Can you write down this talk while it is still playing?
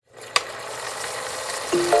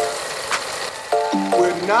We're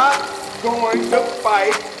not going to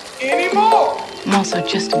fight anymore. I'm also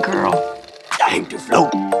just a girl I hate to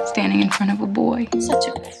float. standing in front of a boy. Such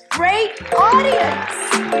a great audience.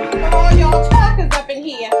 Come on, y'all talkers up in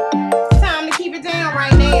here. It's time to keep it down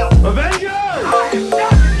right now. Avengers! I am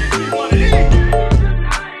not gonna give you one of these.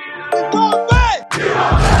 We're going back.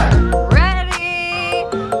 Ready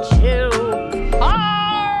to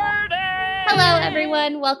party! Hello,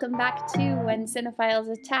 everyone. Welcome back to When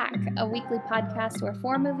Cinephiles Attack, a weekly podcast where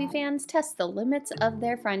four movie fans test the limits of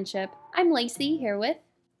their friendship. I'm Lacey, here with.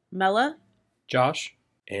 Mella? Josh?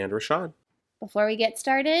 And Rashawn. Before we get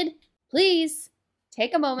started, please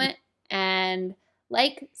take a moment and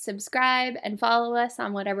like, subscribe, and follow us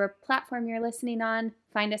on whatever platform you're listening on.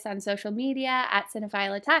 Find us on social media at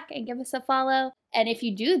Cinephile Attack and give us a follow. And if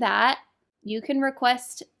you do that, you can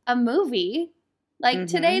request a movie like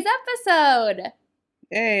today's episode.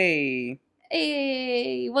 Hey.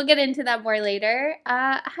 Hey, we'll get into that more later.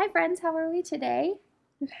 Hi, friends. How are we today?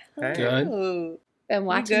 Hey. Good. Ooh. Been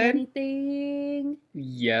watching good? anything?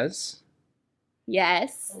 Yes.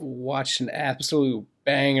 Yes. Watched an absolute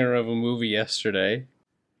banger of a movie yesterday.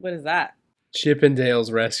 What is that? Chippendales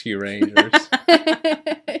Rescue Rangers.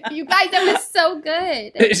 You guys, it was so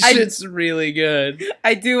good. It's really good.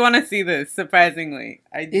 I do want to see this, surprisingly.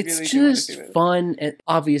 It's really do want to see just this. fun. And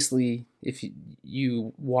obviously, if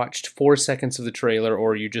you watched 4 seconds of the trailer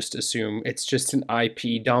or you just assume it's just an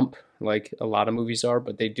IP dump, like a lot of movies are,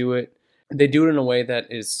 but they do it in a way that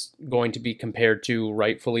is going to be compared to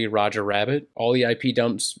rightfully Roger Rabbit. All the IP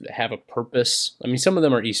dumps have a purpose. I mean, some of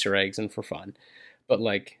them are Easter eggs and for fun, but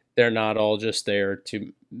like they're not all just there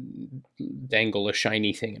to dangle a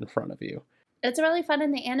shiny thing in front of you. It's really fun,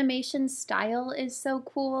 and the animation style is so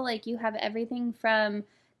cool. Like, you have everything from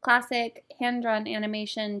classic hand-drawn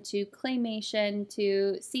animation to claymation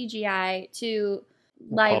to CGI to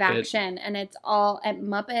live Muppet. action, and it's all at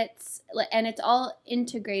Muppets, and it's all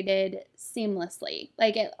integrated seamlessly.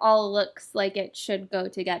 Like, it all looks like it should go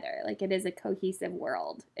together. Like, it is a cohesive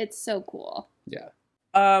world. It's so cool. Yeah.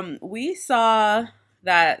 We saw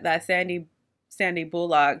that Sandy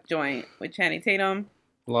Bullock joint with Channing Tatum.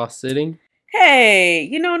 Lost City? Hey,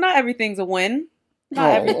 not everything's a win. Not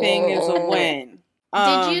everything is a win.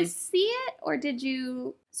 Did you see it, or did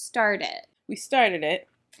you start it? We started it.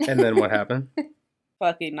 And then what happened?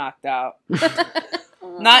 Fucking knocked out.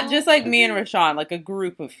 Not just like me and Rashawn, like a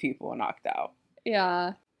group of people knocked out.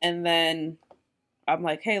 Yeah. And then I'm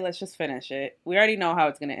like, hey, let's just finish it. We already know how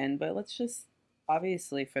it's going to end, but let's just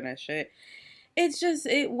obviously finish it.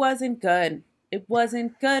 It wasn't good. It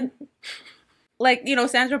wasn't good. Like,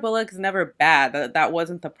 Sandra Bullock is never bad. That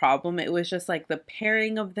wasn't the problem. It was just like the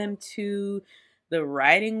pairing of them two. The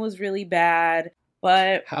writing was really bad.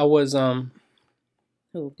 But How was,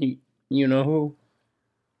 who? you know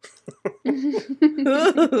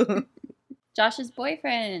who? Josh's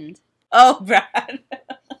boyfriend. Oh, Brad.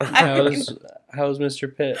 How's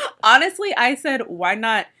Mr. Pitt? Honestly, I said, why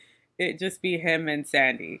not it just be him and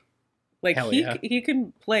Sandy? Like, Hell he yeah. he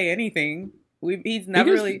can play anything. He's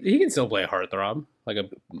never really... He can still play a heartthrob, like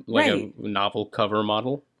Right. a novel cover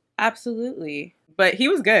model. Absolutely. But he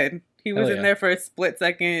was good. He was Hell in yeah. there for a split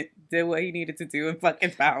second, did what he needed to do, and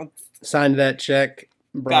fucking bounced. Signed that check,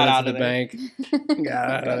 brought Got out it to of the there. bank, got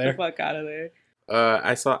out Got of the there. fuck out of there.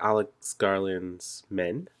 I saw Alex Garland's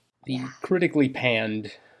Men. The critically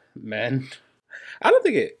panned men. I don't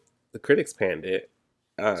think the critics panned it.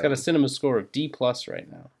 It's got a cinema score of D+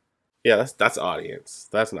 right now. Yeah, that's audience.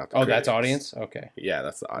 That's not the Oh, critics. that's audience? Okay. Yeah,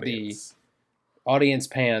 that's the audience. Audience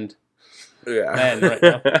panned. Yeah. Men right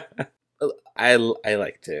now. I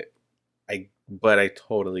liked it. But I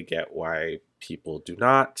totally get why people do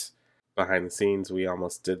not. Behind the scenes, we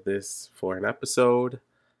almost did this for an episode.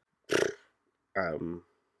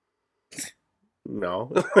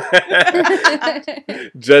 No.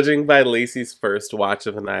 Judging by Lacey's first watch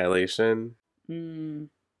of Annihilation,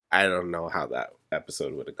 I don't know how that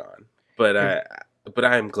episode would have gone. But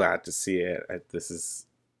I am glad to see it.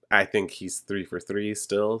 I think he's 3 for 3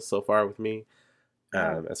 still so far with me.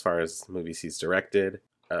 As far as movies he's directed,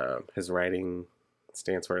 his writing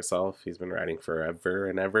stands for itself. He's been writing forever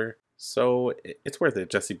and ever. So it's worth it.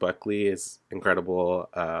 Jessie Buckley is incredible.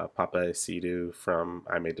 Papa Isidu from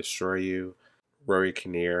I May Destroy You. Rory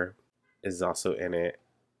Kinnear is also in it.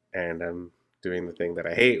 And I'm doing the thing that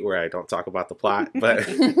I hate where I don't talk about the plot. But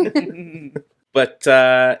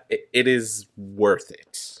it is worth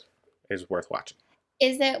it. It's worth watching.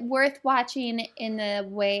 Is it worth watching in the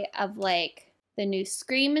way of like the new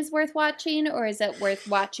Scream is worth watching, or is it worth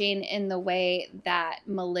watching in the way that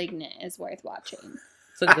Malignant is worth watching?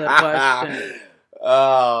 It's a good question.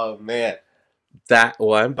 Oh, man.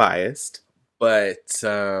 I'm biased, but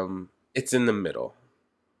it's in the middle.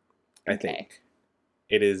 I think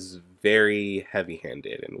it is very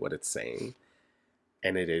heavy-handed in what it's saying,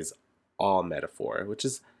 and it is all metaphor, which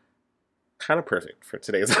is kind of perfect for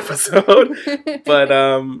today's episode.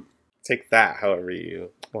 But take that however you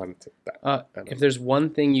want to take that. If there's one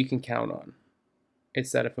thing you can count on,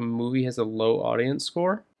 it's that if a movie has a low audience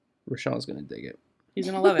score, Rashawn's gonna dig it. He's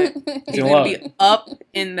gonna love it. He's gonna gonna love be it. up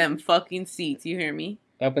in them fucking seats. You hear me?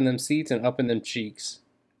 Up in them seats and up in them cheeks.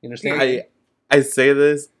 You understand? I say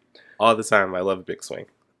this all the time. I love a big swing.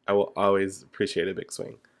 I will always appreciate a big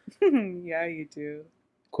swing. Yeah, you do.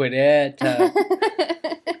 Quit it.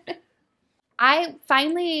 I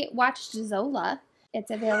finally watched Zola. It's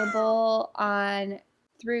available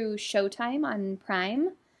through Showtime on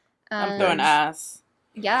Prime. I'm throwing ass.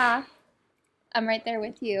 Yeah, I'm right there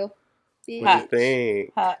with you. See? What do you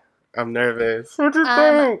think? Hot. I'm nervous.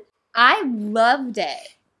 I loved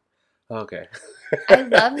it. Okay. I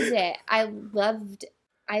loved it.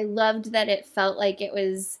 I loved that it felt like it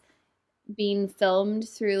was being filmed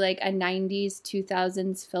through like a 90s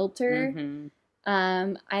 2000s filter.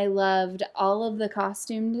 Mm-hmm. I loved all of the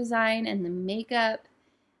costume design and the makeup.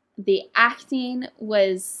 The acting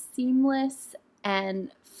was seamless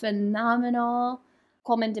and phenomenal.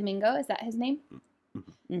 Coleman Domingo, is that his name?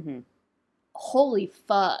 Mm-hmm. Holy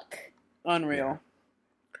fuck. Unreal. Yeah.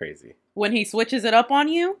 Crazy. When he switches it up on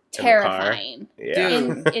you, Terrifying.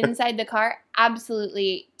 Yeah. Inside the car,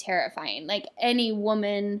 absolutely terrifying. Like any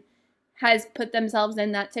woman has put themselves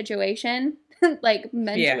in that situation, like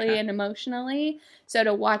mentally and emotionally. So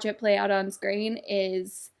to watch it play out on screen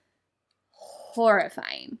is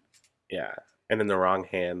horrifying. Yeah. And in the wrong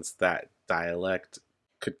hands, that dialect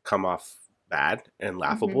could come off bad and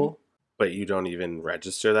laughable, but you don't even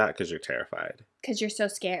register that because you're terrified. Because you're so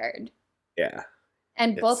scared. Yeah.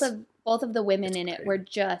 And both of the women in it crazy. were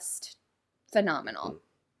just phenomenal.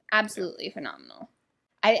 Absolutely phenomenal.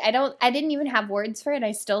 I didn't even have words for it.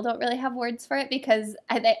 I still don't really have words for it because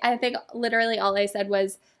I think literally all I said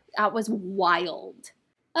was, that was wild.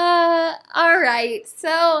 All right.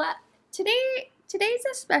 So today's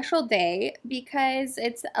a special day because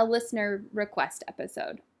it's a listener request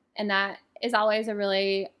episode. And that is always a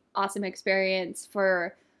really awesome experience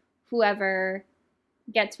for whoever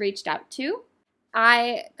gets reached out to.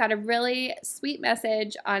 I got a really sweet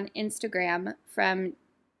message on Instagram from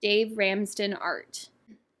Dave Ramsden Art.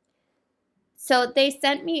 So they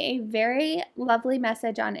sent me a very lovely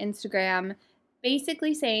message on Instagram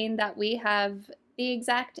basically saying that we have the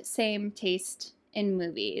exact same taste in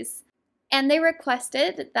movies. And they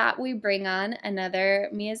requested that we bring on another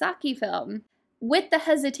Miyazaki film. With the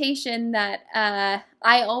hesitation that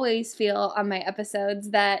I always feel on my episodes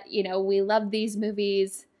that, we love these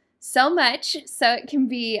movies so much, so it can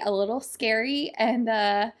be a little scary and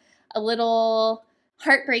a little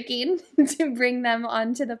heartbreaking to bring them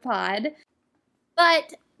onto the pod.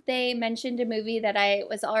 But they mentioned a movie that I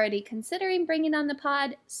was already considering bringing on the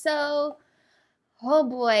pod, so, oh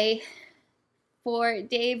boy, for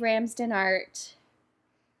Dave Ramsden Art,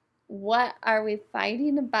 what are we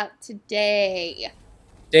fighting about today?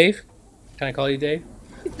 Dave? Can I call you Dave?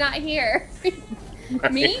 He's not here.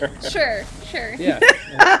 Me? Sure. Yeah.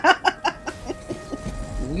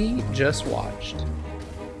 We just watched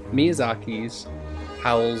Miyazaki's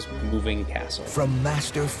Howl's Moving Castle. From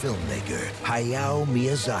master filmmaker Hayao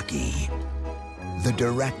Miyazaki, the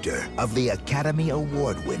director of the Academy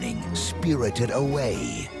Award-winning Spirited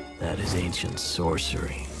Away. That is ancient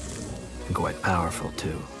sorcery. And quite powerful,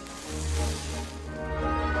 too.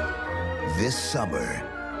 This summer,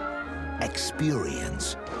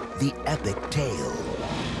 experience the epic tale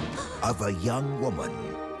of a young woman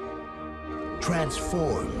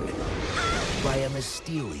transformed by a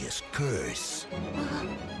mysterious curse.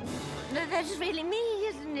 That's really me,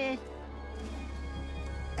 isn't it?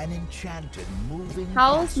 An enchanted moving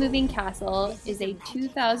Howl's castle. Moving Castle is a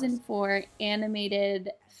 2004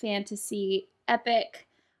 animated fantasy epic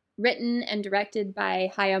written and directed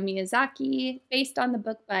by Hayao Miyazaki, based on the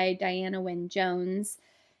book by Diana Wynne Jones.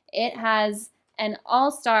 It has an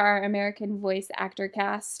all-star American voice actor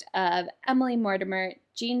cast of Emily Mortimer,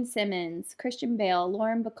 Gene Simmons, Christian Bale,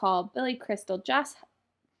 Lauren Bacall, Billy Crystal, Josh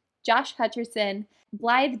Hutcherson,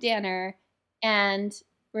 Blythe Danner, and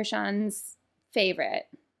Rashawn's favorite,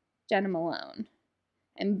 Jenna Malone.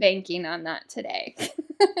 I'm banking on that today.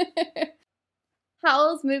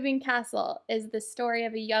 Howl's Moving Castle is the story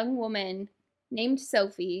of a young woman named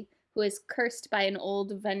Sophie who is cursed by an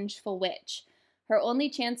old vengeful witch. Her only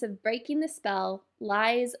chance of breaking the spell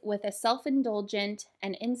lies with a self-indulgent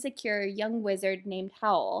and insecure young wizard named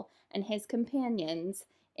Howl and his companions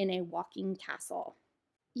in a walking castle.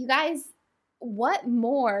 You guys, what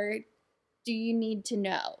more do you need to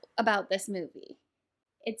know about this movie?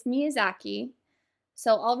 It's Miyazaki,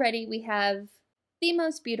 so already we have the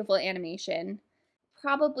most beautiful animation.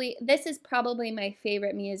 This is probably my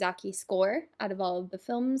favorite Miyazaki score out of all of the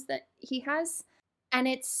films that he has. And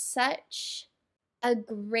it's such a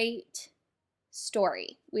great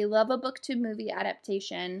story. We love a book to movie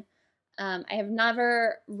adaptation. I have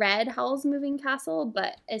never read Howl's Moving Castle,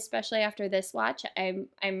 but especially after this watch,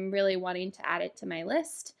 I'm really wanting to add it to my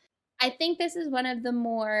list. I think this is one of the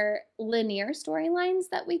more linear storylines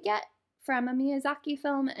that we get from a Miyazaki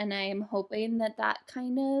film, and I'm hoping that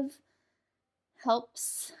kind of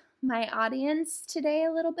helps my audience today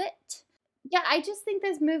a little bit. Yeah, I just think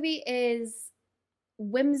this movie is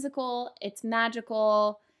whimsical, it's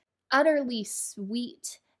magical, utterly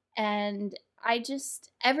sweet, and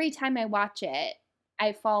every time I watch it,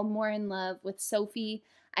 I fall more in love with Sophie,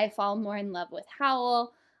 I fall more in love with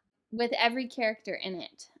Howl, with every character in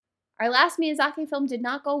it. Our last Miyazaki film did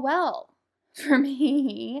not go well for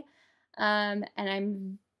me, and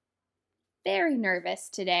I'm very nervous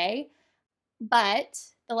today. But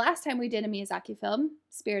the last time we did a Miyazaki film,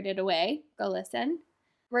 Spirited Away, go listen.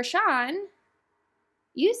 Rashawn,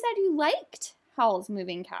 you said you liked Howl's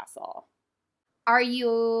Moving Castle. Are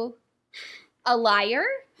you a liar?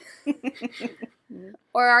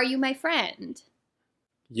 Or are you my friend?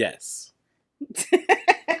 Yes.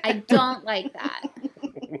 I don't like that.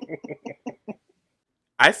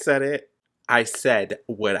 I said it. I said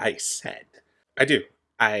what I said. I do.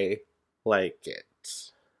 I like it.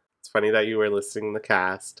 It's funny that you were listing the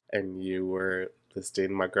cast and you were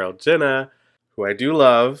listing my girl Jenna, who I do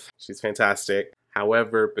love. She's fantastic.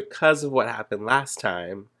 However, because of what happened last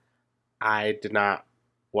time, I did not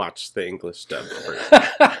watch the English dubbed version.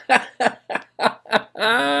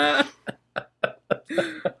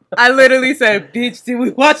 I literally said, bitch, did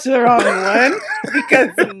we watch the wrong one?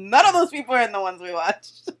 Because none of those people are in the ones we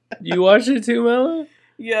watched. You watched it too, Mela?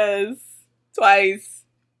 Yes. Twice.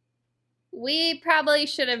 We probably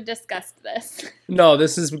should have discussed this. No,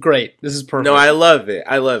 this is great. This is perfect. No, I love it.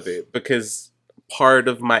 I love it because part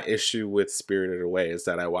of my issue with Spirited Away is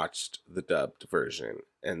that I watched the dubbed version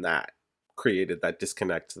and that created that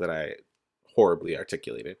disconnect that I horribly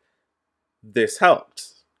articulated. This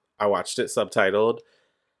helped. I watched it subtitled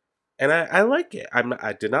and I like it.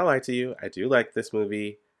 I did not lie to you. I do like this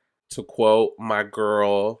movie. To quote my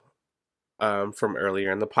girl from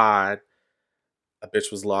earlier in the pod, a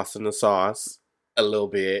bitch was lost in the sauce a little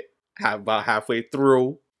bit. About halfway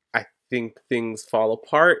through, I think things fall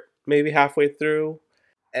apart. Maybe halfway through,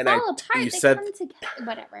 and fall apart. You they said come together.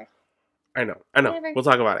 Whatever. I know. Whatever. We'll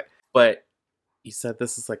talk about it. But you said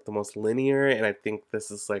this is like the most linear, and I think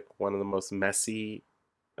this is like one of the most messy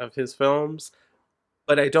of his films.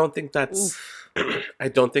 But I don't think that's I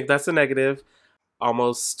don't think that's a negative.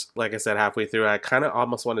 Almost, like I said, halfway through, I kind of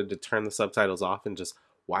almost wanted to turn the subtitles off and just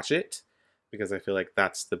watch it. Because I feel like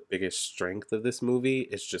that's the biggest strength of this movie.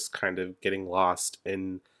 Is just kind of getting lost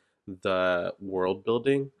in the world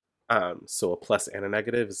building. So a plus and a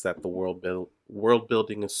negative is that the world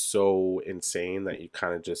building is so insane that you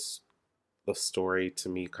kind of just, the story to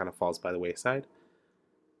me kind of falls by the wayside.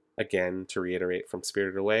 Again, to reiterate from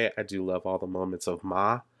Spirited Away, I do love all the moments of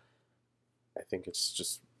Ma. I think it's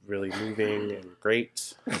just really moving and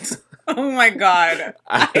great. Oh my god.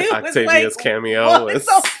 Octavia's cameo what was...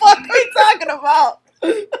 the fuck are we talking about?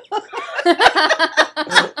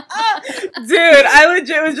 Dude, I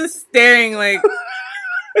legit was just staring like...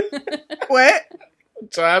 What?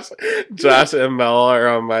 Josh and Mel are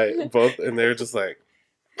on my both, and they're just like...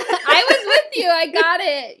 I was with you. I got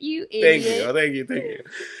it. You idiot. Thank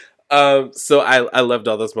you. So I loved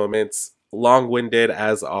all those moments. Long-winded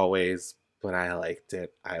as always, but I liked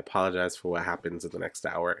it. I apologize for what happens in the next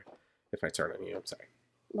hour. If I turn on you, I'm sorry.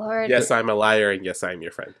 Lord. Yes, I'm a liar, and yes, I'm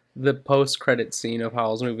your friend. The post-credit scene of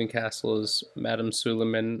Howl's Moving Castle is Madame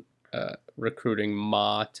Suleiman recruiting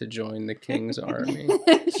Ma to join the king's army.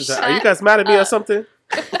 Are you guys mad at me or something?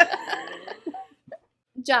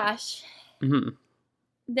 Josh, Mm-hmm.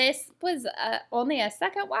 this was only a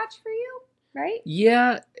second watch for you, right?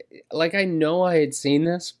 Yeah, like I know I had seen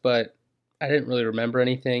this, but I didn't really remember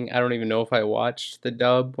anything. I don't even know if I watched the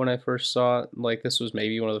dub when I first saw it. Like, this was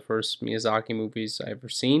maybe one of the first Miyazaki movies I ever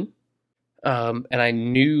seen. And I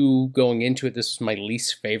knew going into it, this was my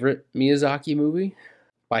least favorite Miyazaki movie.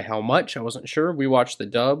 By how much, I wasn't sure. We watched the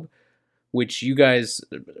dub, which you guys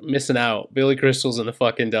missing out. Billy Crystal's in the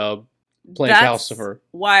fucking dub, playing Calcifer.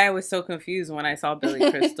 Why I was so confused when I saw Billy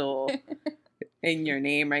Crystal in your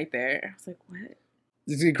name right there. I was like, what?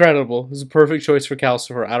 It's incredible. It's a perfect choice for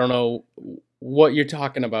Calcifer. I don't know what you're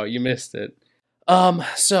talking about. You missed it.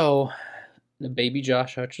 So the baby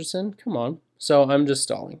Josh Hutcherson, come on. So I'm just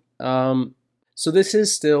stalling. So this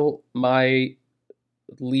is still my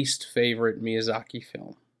least favorite Miyazaki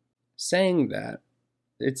film. Saying that,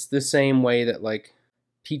 it's the same way that like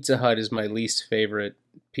Pizza Hut is my least favorite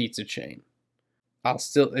pizza chain.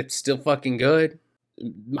 It's still fucking good.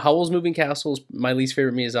 Howl's Moving Castle is my least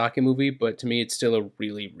favorite Miyazaki movie, but to me it's still a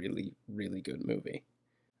really, really, really good movie.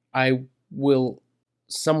 I will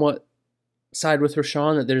somewhat side with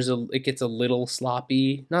Rashawn that it gets a little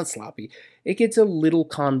sloppy. Not sloppy. It gets a little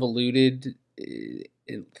convoluted. I'm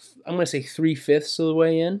going to say 3/5 of the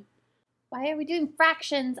way in. Why are we doing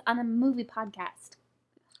fractions on a movie podcast?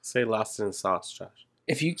 Say Lost in the Sauce, Josh.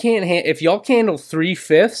 If y'all can't handle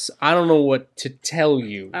 3/5, I don't know what to tell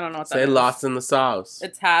you. I don't know what that Say is. Lost in the Sauce.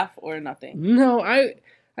 It's half or nothing. No, I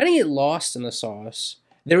didn't get lost in the sauce.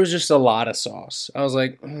 There was just a lot of sauce. I was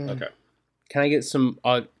like, Okay. Can I get some?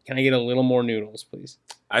 Can I get a little more noodles, please?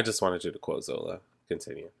 I just wanted you to quote Zola.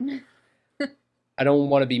 Continue. I don't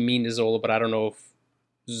want to be mean to Zola, but I don't know if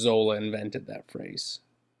Zola invented that phrase.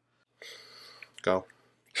 Go.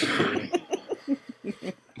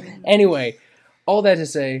 Anyway, all that to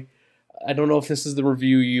say, I don't know if this is the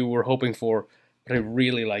review you were hoping for, but I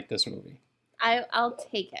really like this movie. I'll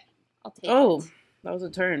take it. Oh, that was a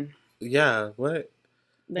turn. Yeah, what?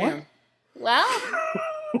 Damn. Well,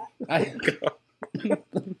 I'm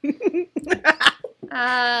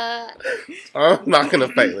not gonna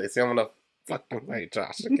fight Lacey. I'm gonna fucking fight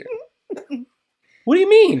Josh again. What do you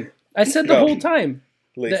mean? I said the Go. whole time.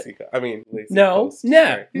 Lacey, Lacey. No, Post.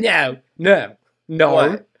 no, Sorry. no.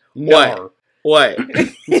 What? No. What?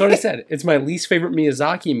 That's what I said. It's my least favorite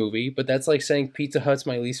Miyazaki movie, but that's like saying Pizza Hut's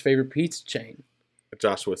my least favorite pizza chain.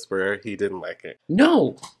 Josh Whisperer, he didn't like it.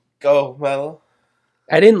 No, Go, Mel.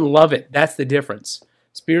 I didn't love it. That's the difference.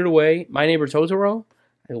 Spirited Away, My Neighbor Totoro,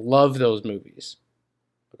 I love those movies.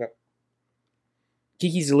 Okay.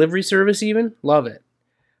 Kiki's Delivery Service even, love it.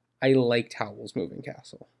 I liked Howl's Moving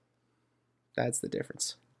Castle. That's the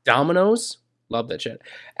difference. Domino's, love that shit.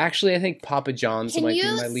 Actually, I think Papa John's can might you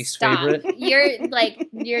be my least stop? favorite.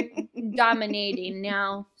 You're dominating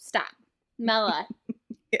now. Stop, Mela.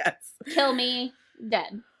 Yes. Kill me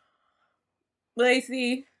dead.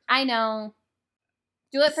 Lacey. I know.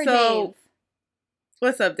 Do it for So- Dave.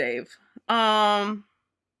 What's up, Dave? I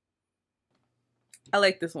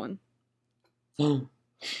like this one. I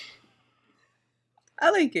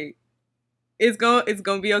like it. It's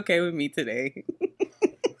gonna be okay with me today.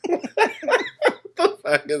 What the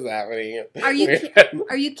fuck is happening? Are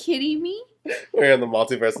you kidding me? We're in the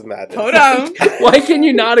multiverse of madness. Hold on. Why can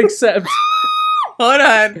you not accept? Hold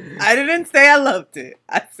on. I didn't say I loved it.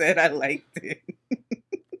 I said I liked it.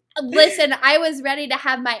 Listen, I was ready to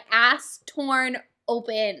have my ass torn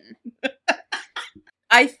open.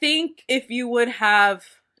 I think if you would have...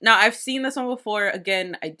 Now, I've seen this one before.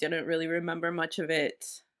 Again, I didn't really remember much of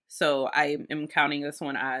it. So I am counting this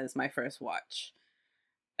one as my first watch.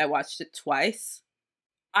 I watched it twice.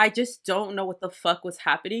 I just don't know what the fuck was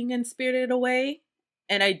happening in Spirited Away.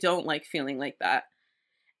 And I don't like feeling like that.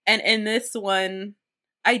 And in this one,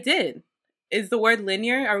 I did. Is the word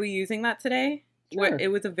linear? Are we using that today? Sure. It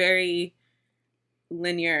was a very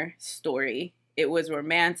linear story. It was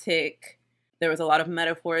romantic. There was a lot of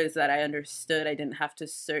metaphors that I understood. I didn't have to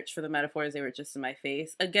search for the metaphors. They were just in my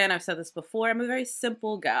face. Again, I've said this before. I'm a very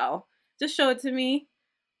simple gal. Just show it to me.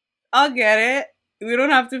 I'll get it. We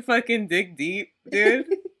don't have to fucking dig deep, dude.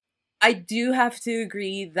 I do have to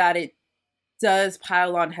agree that it does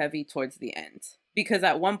pile on heavy towards the end. Because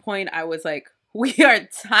at one point I was like, we are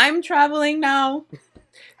time traveling now.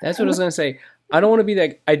 That's what I was going to say. I don't want to be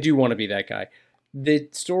that... I do want to be that guy. The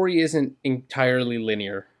story isn't entirely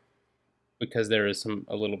linear because there is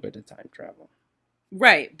a little bit of time travel.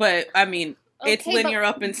 Right, but I mean, it's Okay, linear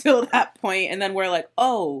up until that point, and then we're like,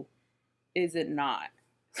 oh, is it not?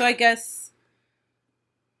 So I guess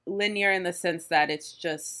linear in the sense that it's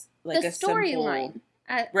just like the a simple... storyline.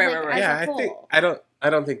 Right. As Yeah, a I think whole. I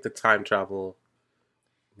don't think the time travel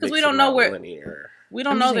Because we makes don't it know not where... linear. We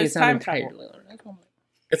don't I'm know just saying there's it's not time entirely travel.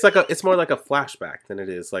 linear. It's more like a flashback than it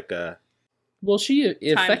is like a... Well, she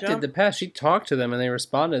affected jump? the past. She talked to them and they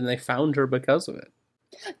responded and they found her because of it.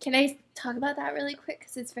 Can I talk about that really quick?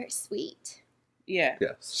 Because it's very sweet. Yeah.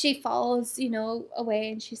 Yes. She falls,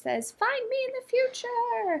 away and she says, "Find me in the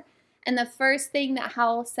future." And the first thing that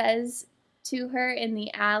Howl says to her in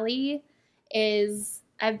the alley is,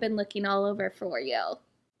 "I've been looking all over for you."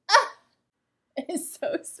 Ah! It's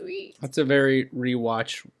so sweet. That's a very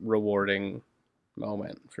rewatch rewarding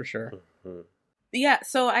moment for sure. Mhm. Yeah,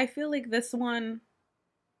 so I feel like this one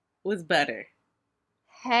was better.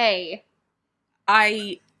 Hey,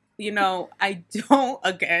 I don't,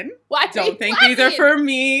 again, Why don't think these are for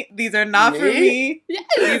me. These are not for me. Yes.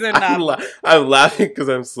 These are not. I'm laughing because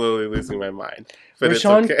I'm slowly losing my mind. But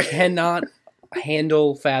Rashawn it's okay. cannot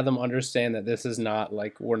fathom, understand that this is not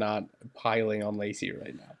like we're not piling on Lacey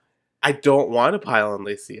right now. I don't want to pile on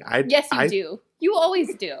Lacey. Yes, you do. You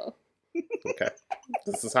always do. Okay.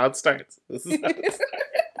 This is how it starts.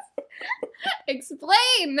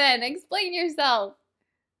 Explain then. Explain yourself.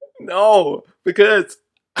 No, because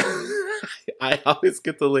I always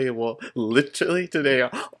get the label literally today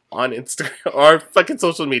on Instagram or fucking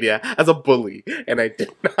social media as a bully, and I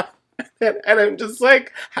did not. And I'm just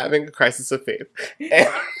like having a crisis of faith.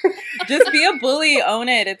 Just be a bully, own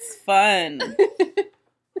it. It's fun.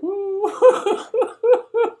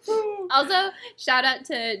 Also, shout out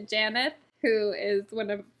to Janeth, who is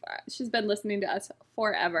she's been listening to us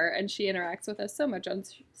forever, and she interacts with us so much on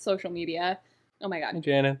social media. Oh my god.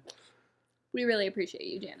 Janet. We really appreciate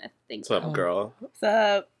you, Janeth. Thank What's up, girl? What's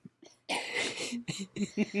up?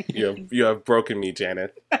 You have broken me,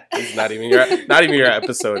 Janet. It's not even your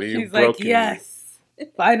episode. You've broken me. Yes.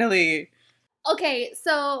 Finally. Okay,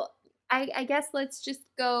 so I guess let's just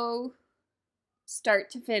go start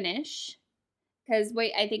to finish. Because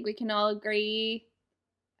I think we can all agree.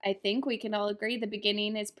 The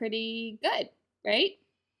beginning is pretty good, right?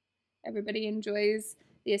 Everybody enjoys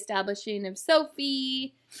the establishing of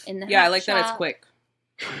Sophie in the Yeah, hat I like shop. that it's quick.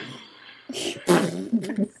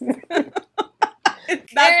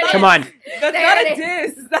 Come on. That's not a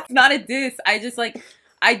diss. That's not a diss.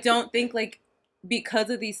 I don't think, like,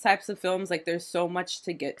 because of these types of films, like, there's so much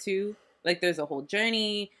to get to. Like, there's a whole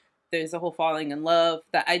journey. There's a whole falling in love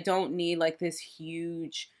that I don't need, like, this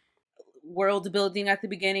huge world building at the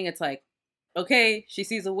beginning. It's like, okay, she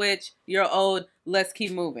sees a witch. You're old. Let's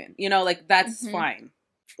keep moving. You know, like, that's fine.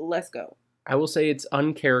 Let's go. I will say it's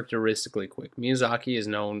uncharacteristically quick. Miyazaki is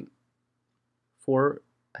known for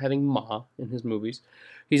having Ma in his movies.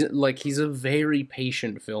 He's a very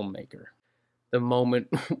patient filmmaker. The moment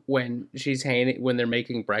when they're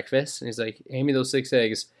making breakfast, and he's like, "Hand me those 6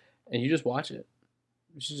 eggs," and you just watch it.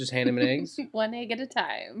 You should just hand him an eggs. 1 egg at a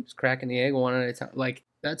time. Just cracking the egg one at a time. Like,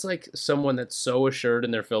 that's like someone that's so assured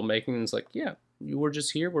in their filmmaking, and it's like, yeah, you were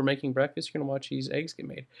just here. We're making breakfast. You're gonna watch these eggs get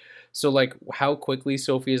made. So, like, how quickly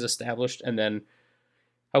Sophie is established, and then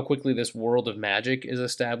how quickly this world of magic is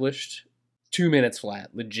established. 2 minutes flat,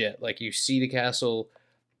 legit. Like, you see the castle,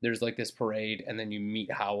 there's like this parade, and then you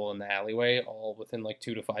meet Howl in the alleyway, all within like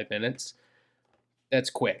 2 to 5 minutes. That's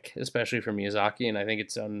quick, especially for Miyazaki, and I think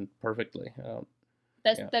it's done perfectly.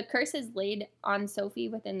 The curse is laid on Sophie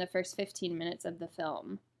within the first 15 minutes of the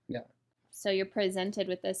film. Yeah. So you're presented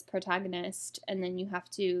with this protagonist, and then you have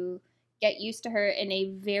to get used to her in a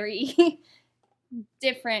very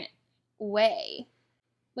different way,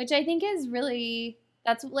 which I think is really,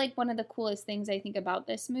 that's like one of the coolest things I think about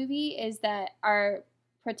this movie is that our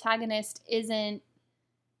protagonist isn't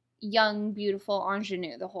young, beautiful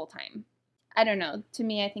ingenue the whole time. I don't know. To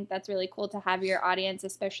me, I think that's really cool to have your audience,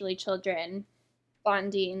 especially children,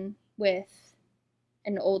 bonding with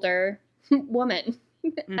an older woman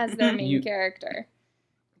as their main character.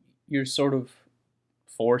 You're sort of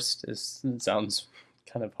forced, it sounds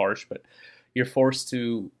kind of harsh, but you're forced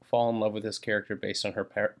to fall in love with this character based on her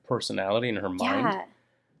personality and her mind,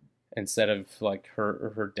 instead of like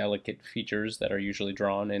her delicate features that are usually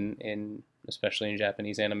drawn in especially in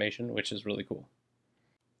Japanese animation, which is really cool.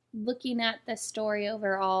 Looking at the story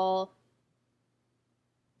overall,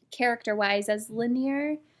 character-wise, as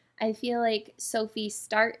linear, I feel like Sophie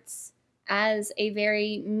starts as a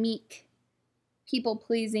very meek,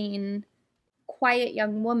 people-pleasing, quiet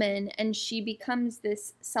young woman, and she becomes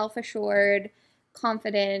this self-assured,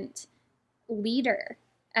 confident leader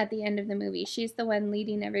at the end of the movie. She's the one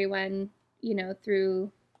leading everyone,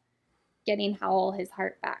 through getting Howl his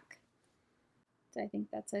heart back. So I think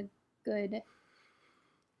that's a good...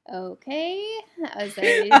 Okay, that was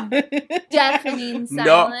a deafening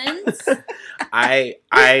silence. No. I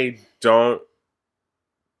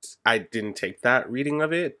didn't take that reading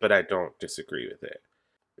of it, but I don't disagree with it.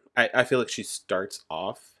 I feel like she starts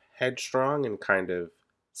off headstrong and kind of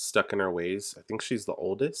stuck in her ways. I think she's the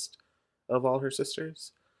oldest of all her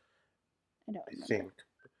sisters. I don't remember. I think.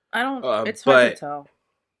 I don't. It's hard to tell.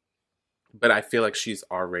 But I feel like she's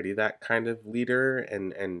already that kind of leader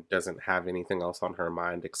and doesn't have anything else on her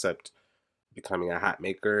mind except becoming a hat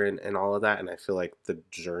maker and all of that. And I feel like the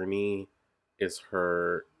journey is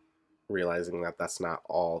her realizing that that's not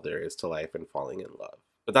all there is to life and falling in love.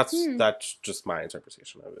 But that's just my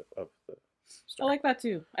interpretation of it. Of the story. I like that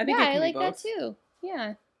too. I think I like that too.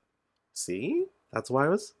 Yeah. See? That's why I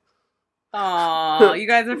was... Aw, you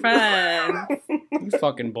guys are friends. You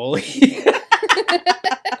fucking bully.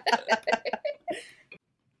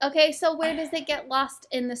 Okay, so where does it get lost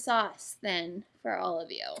in the sauce then for all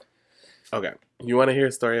of you? Okay. You want to hear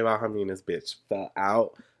a story about how me and this bitch fell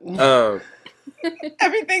out?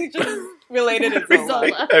 Everything's just related to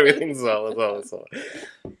Zola. Everything's Zola.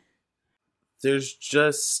 There's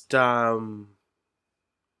just, there's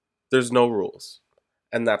no rules.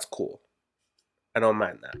 And that's cool. I don't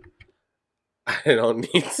mind that. I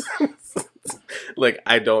don't need like,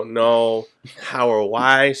 I don't know how or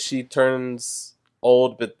why she turns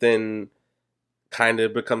old, but then kind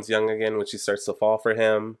of becomes young again when she starts to fall for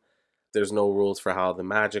him. There's no rules for how the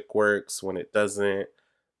magic works when it doesn't.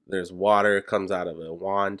 There's water comes out of a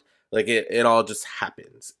wand. Like, it all just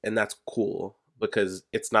happens. And that's cool because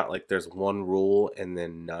it's not like there's one rule and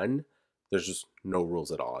then none. There's just no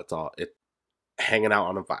rules at all. It's hanging out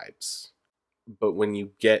on the vibes. But when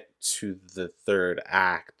you get to the third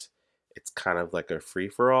act, it's kind of like a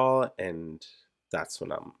free-for-all, and that's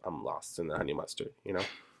when I'm lost in the honey mustard, you know?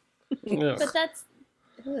 Yeah. But that's...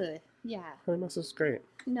 yeah. Honey mustard's great.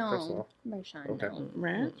 No. Marshawn, Okay. no.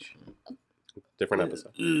 Ranch? Different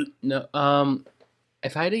episode. No,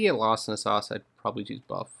 if I had to get lost in the sauce, I'd probably choose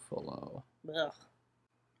buffalo. Ugh.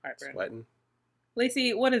 Heartburn. Sweating.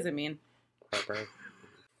 Lacey, what does it mean? Heartburn.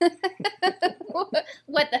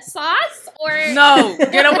 What, the sauce? Or No,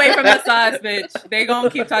 get away from the sauce, bitch. They gonna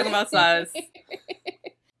keep talking about sauce.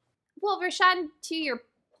 Well, Rashawn, to your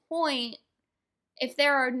point, if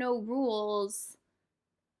there are no rules,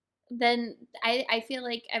 then I feel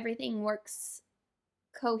like everything works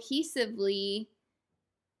cohesively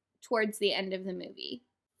towards the end of the movie.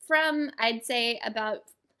 From, I'd say, about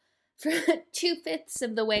 2/5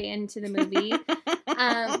 of the way into the movie,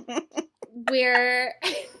 where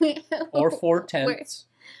Or 4/10.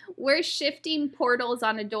 we're shifting portals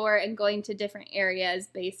on a door and going to different areas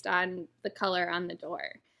based on the color on the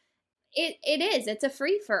door. It's a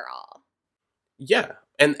free-for-all. Yeah.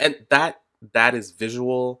 And that is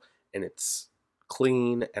visual and it's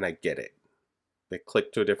clean and I get it. They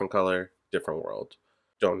click to a different color, different world.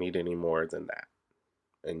 Don't need any more than that.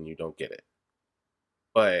 And you don't get it.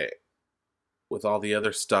 But with all the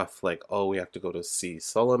other stuff, like, oh, we have to go to see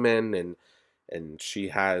Solomon and she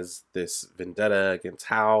has this vendetta against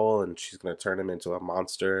Howl and she's going to turn him into a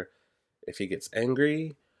monster if he gets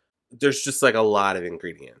angry. There's just like a lot of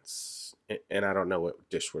ingredients. And I don't know what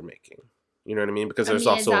dish we're making. You know what I mean? Because there's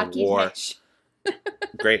also a war. Dish.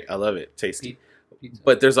 Great. I love it. Tasty. Pizza.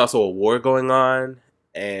 But there's also a war going on.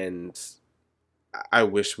 And I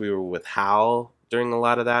wish we were with Howl during a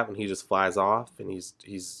lot of that when he just flies off and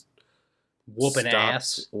he's Whooping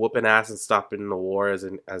ass and stopping the war as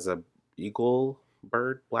a eagle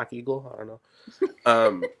bird, black eagle. I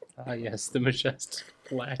don't know. Yes, the majestic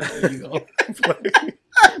black eagle.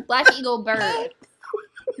 Black Eagle Bird.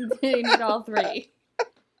 They need all three.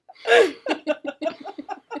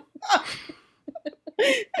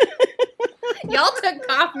 Y'all took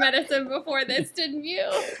cough medicine before this, didn't you?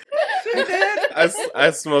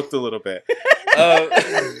 I smoked a little bit.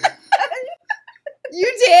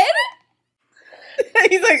 You did?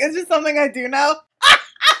 He's like, it's just something I do now.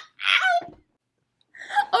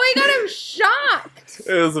 Oh my god, I'm shocked.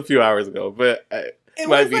 It was a few hours ago, but it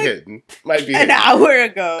might be hidden. Might be An hidden. hour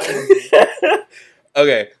ago.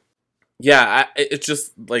 Okay. Yeah, it's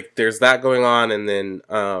just like there's that going on, and then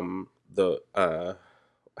the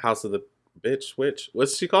House of the Bitch Witch.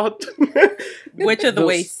 What's she called? Witch of the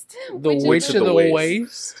Waste. The Witch of the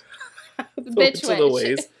Waste. The Bitch of the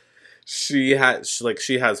Witch. Waste. She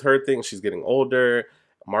has her thing. She's getting older.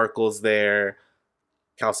 Markle's there.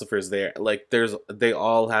 Calcifer's there. Like they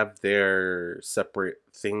all have their separate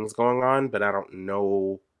things going on, but I don't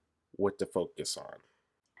know what to focus on.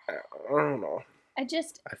 I don't know.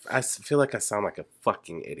 I feel like I sound like a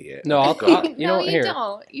fucking idiot. No, you know what? Here,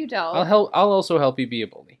 You don't. I'll also help you be a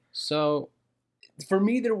bully. So, for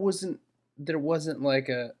me, there wasn't like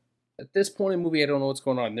at this point in the movie, I don't know what's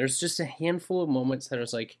going on. There's just a handful of moments that I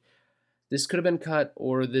was like, this could have been cut,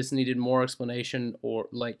 or this needed more explanation, or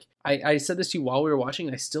like I said this to you while we were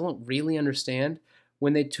watching. I still don't really understand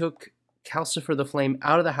when they took Calcifer the Flame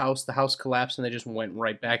out of the house collapsed, and they just went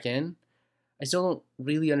right back in. I still don't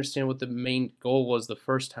really understand what the main goal was the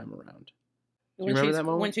first time around. Do you remember that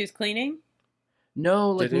moment? When she's cleaning?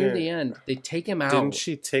 No, like near the end. They take him out. Didn't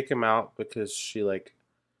she take him out because she like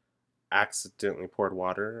accidentally poured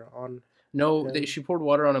water on? No, she poured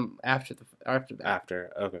water on him after that.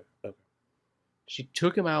 After, okay. She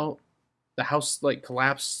took him out. The house like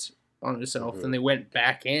collapsed on itself. Mm-hmm. Then they went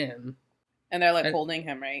back in. And they're like holding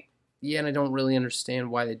him, right? Yeah, and I don't really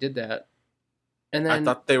understand why they did that. And then I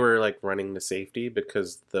thought they were like running to safety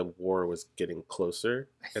because the war was getting closer.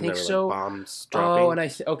 And think there were so. like bombs dropping. Oh,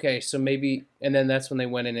 and okay, so maybe, and then that's when they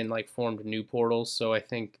went in and like formed new portals. So I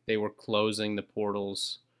think they were closing the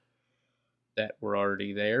portals that were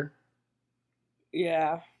already there.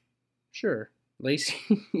 Yeah. Sure, Lacey.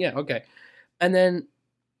 Yeah, okay. And then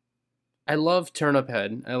I love Turnip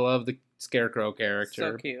Head. I love the Scarecrow character.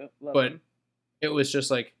 So cute. Love But him. it was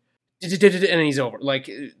just like, and he's over. Like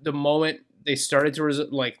the moment they started to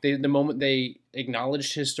the moment they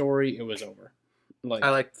acknowledged his story, it was over. Like I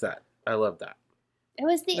liked that. I love that. It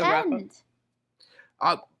was the end.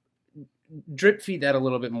 Drip feed that a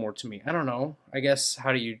little bit more to me. I don't know. I guess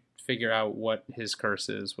how do you figure out what his curse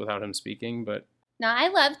is without him speaking? But No, I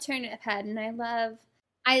love Turnip Head, and I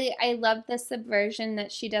love the subversion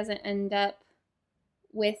that she doesn't end up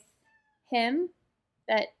with him.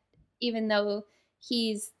 That even though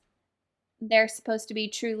they're supposed to be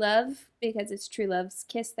true love because it's true love's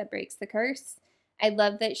kiss that breaks the curse. I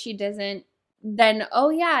love that she doesn't then, oh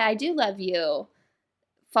yeah, I do love you,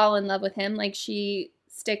 fall in love with him. Like she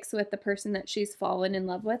sticks with the person that she's fallen in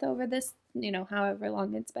love with over this, however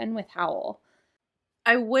long it's been with Howl.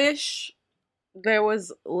 I wish there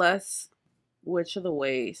was less Witch of the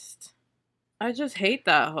Waste. I just hate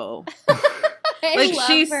that hoe. I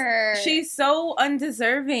love her. She's so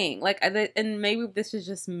undeserving. Like, and maybe this is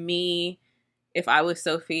just me. If I was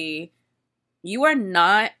Sophie, you are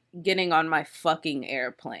not getting on my fucking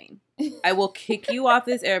airplane. I will kick you off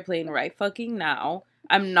this airplane right fucking now.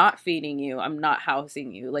 I'm not feeding you. I'm not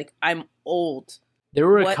housing you. Like, I'm old. there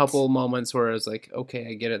were a couple moments where I was like, okay,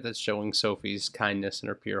 I get it. That's showing Sophie's kindness and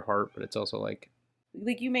her pure heart, but it's also like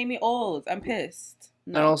you made me old. I'm pissed.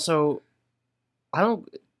 No. And also, I'm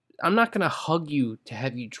not gonna hug you to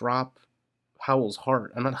have you drop Howl's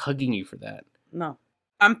heart. I'm not hugging you for that. No.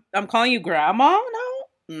 I'm calling you grandma?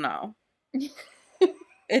 No.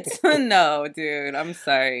 It's a no, dude. I'm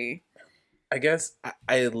sorry. I guess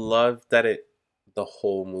I love that the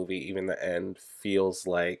whole movie, even the end, feels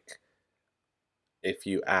like if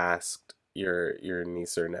you asked your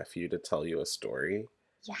niece or nephew to tell you a story.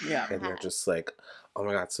 Yeah. And you're just like, oh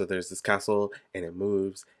my god, so there's this castle and it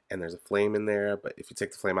moves and there's a flame in there, but if you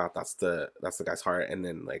take the flame out, that's the guy's heart, and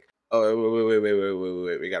then like, oh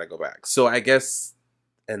wait, we gotta go back. So I guess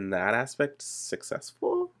in that aspect,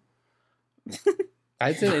 successful.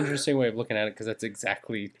 That's an interesting way of looking at it because that's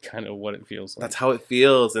exactly kind of what it feels like. That's how it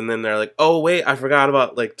feels. And then they're like, oh wait, I forgot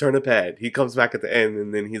about like Turnip Head. He comes back at the end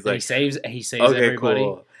and then he's like, he saves okay, everybody.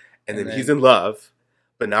 Cool. And then he's in love,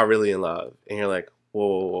 but not really in love. And you're like,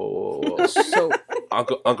 whoa. So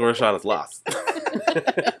Uncle Rashawn is lost.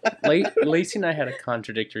 Lacey and I had a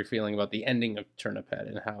contradictory feeling about the ending of Turnip Head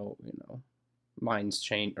and how, minds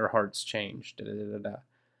change or hearts change.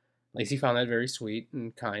 Lacey found that very sweet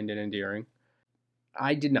and kind and endearing.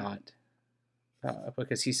 I did not,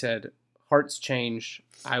 because he said, hearts change,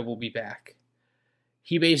 I will be back.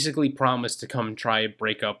 He basically promised to come try and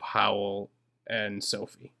break up Howl and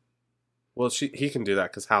Sophie. Well, he can do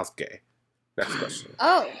that because Hal's gay. Next question.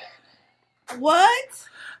 Oh. What?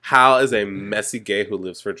 Hal is a messy gay who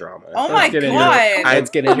lives for drama. Oh my god.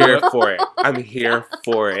 I'm here for it. I'm here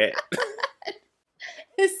for it.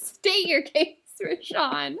 State your case,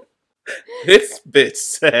 Rashawn. This bitch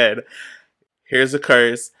said, here's a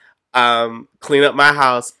curse. Clean up my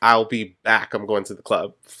house. I'll be back. I'm going to the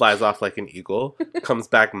club. Flies off like an eagle. Comes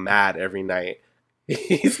back mad every night.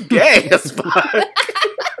 He's gay as fuck.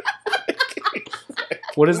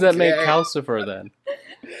 What does that make Calcifer then?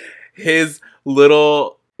 His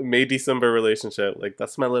little May December relationship. Like,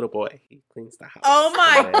 that's my little boy. He cleans the house. Oh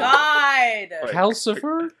my god. Like,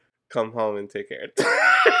 Calcifer? Come home and take care.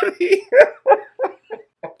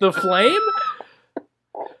 The flame?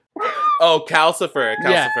 Oh, Calcifer.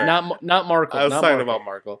 Yeah, not Markle. I was talking about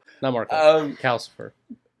Markle. Not Markle. Calcifer.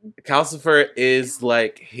 Calcifer is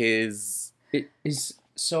like his...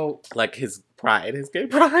 like his pride, his gay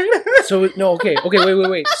pride.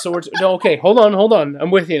 Wait. So hold on.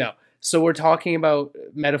 I'm with you now. So we're talking about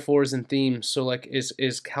metaphors and themes. So like, is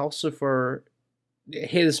Calcifer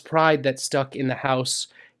his pride that's stuck in the house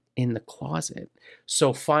in the closet?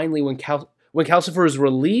 So finally, when Calcifer is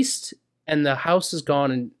released and the house is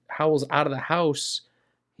gone and Howl's out of the house,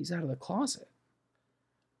 he's out of the closet.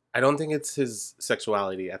 I don't think it's his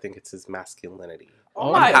sexuality. I think it's his masculinity.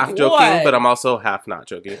 Oh I'm my half God. joking, but I'm also half not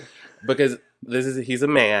joking. Because he's a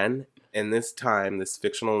man in this time, this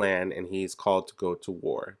fictional land, and he's called to go to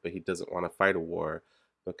war. But he doesn't want to fight a war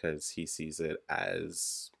because he sees it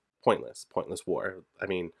as pointless war. I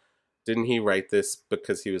mean, didn't he write this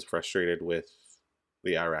because he was frustrated with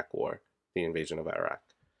the Iraq war, the invasion of Iraq?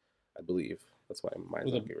 I believe. That's why mine.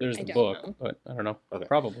 Well, there's I the don't book, know. but I don't know. Okay.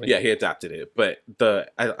 Probably. Yeah, he adapted it, but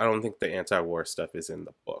I don't think the anti-war stuff is in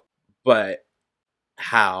the book. But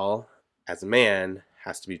Hal, as a man,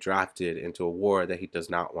 has to be drafted into a war that he does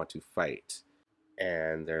not want to fight,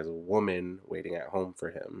 and there's a woman waiting at home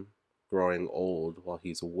for him, growing old while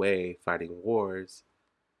he's away fighting wars.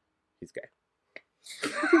 He's gay.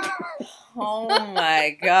 Oh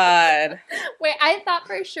my god. Wait, I thought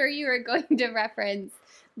for sure you were going to reference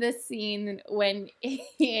the scene when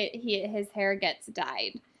his hair gets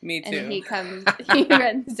dyed. Me too. And he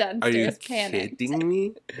runs downstairs. Are you panicked. kidding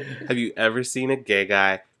me? Have you ever seen a gay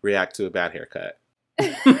guy react to a bad haircut?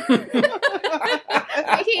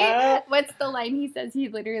 What's the line he says? He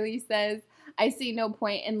literally says, "I see no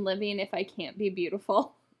point in living if I can't be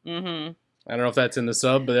beautiful." Mm-hmm. I don't know if that's in the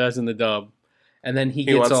sub, but that's in the dub. And then he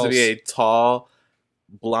gets wants all to be a tall,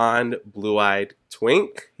 blonde, blue-eyed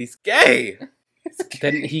twink. He's gay.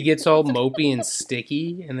 then he gets all mopey and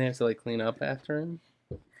sticky, and they have to like clean up after him.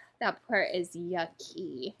 That part is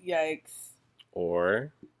yucky. Yikes.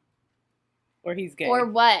 Or he's gay. Or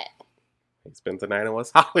what? he spent the night in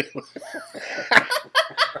West Hollywood.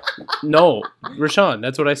 No, Rashawn,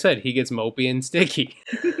 that's what I said. He gets mopey and sticky.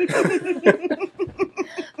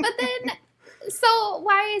 But then, so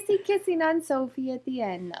why is he kissing on Sophie at the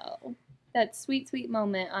end, though? That sweet, sweet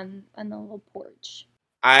moment on the little porch.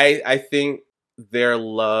 I think their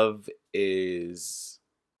love is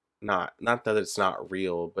not that it's not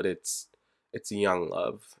real, but it's young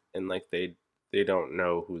love, and like they don't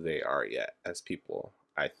know who they are yet as people.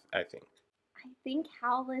 I think. I think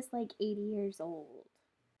Hal is like 80 years old.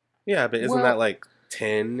 Yeah, but isn't Well- that like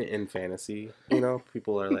 10 in fantasy? You know,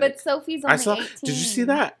 people are like. But Sophie's only I saw. 18. Did you see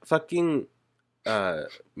that fucking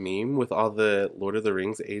meme with all the Lord of the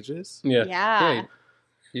Rings ages? Yeah. Yeah. Hey,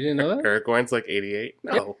 you didn't know that? Aragorn's like 88.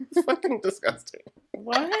 No, it's fucking disgusting.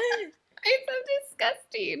 What? It's so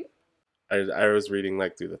disgusting. I was reading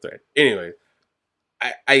like through the thread. Anyway,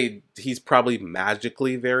 I he's probably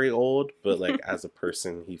magically very old, but like as a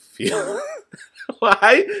person, he feels.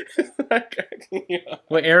 Why?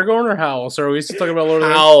 Wait, Aragorn or Hal? So are we still talking about Lord of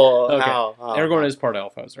the Rings? How? Okay. How? Aragorn is part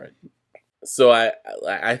elf, I was right. So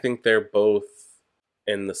I think they're both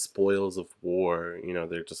in the spoils of war. You know,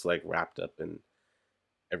 they're just like wrapped up in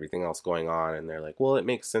everything else going on, and they're like, well, it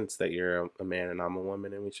makes sense that you're a man and I'm a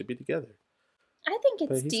woman, and we should be together. I think But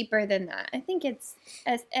it's he's- deeper than that. I think it's,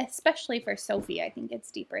 especially for Sophie, I think it's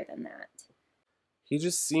deeper than that. He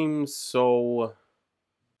just seems so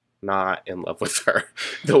not in love with her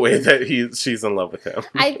the way that she's in love with him.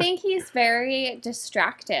 I think he's very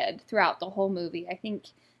distracted throughout the whole movie. I think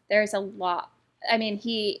there's a lot. I mean,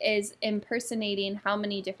 he is impersonating how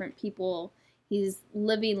many different people. He's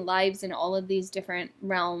living lives in all of these different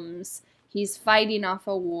realms. He's fighting off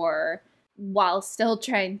a war while still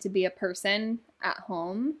trying to be a person at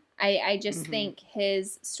home. I just think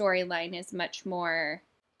his storyline is much more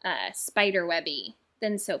spiderwebby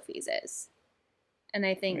than Sophie's is. And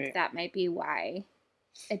I think Right. that might be why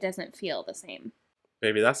it doesn't feel the same.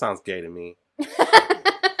 Baby, that sounds gay to me.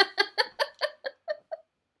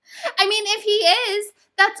 I mean, if he is,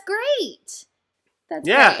 that's great. That's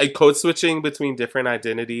Yeah, great. code switching between different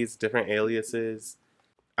identities, different aliases.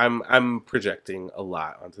 I'm projecting a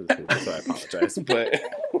lot onto this movie, so I apologize. But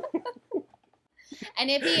And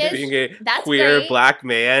if he is, being a that's queer great. black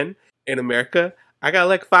man in America, I got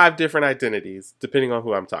like 5 different identities, depending on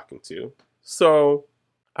who I'm talking to. So,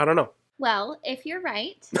 I don't know. Well, if you're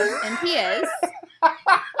right, and he is,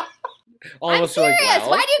 All I'm of us are like, serious. well.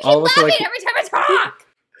 Why do you All keep of us are laughing like, every time I talk?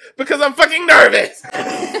 Because I'm fucking nervous!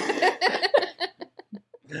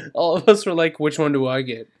 all of us were like, which one do I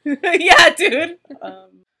get? Yeah, dude.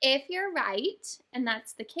 If you're right, and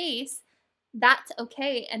that's the case, that's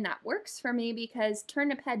okay, and that works for me because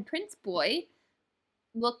Turnip Head Prince Boy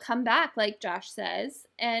will come back, like Josh says,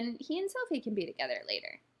 and he and Sophie can be together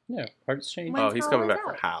later. Yeah, hearts change. When- Oh, he's Hal coming is back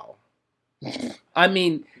for out. Hal. I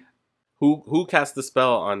mean, Who cast the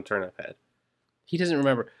spell on Turnip Head? he doesn't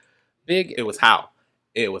remember. Big. It was Hal.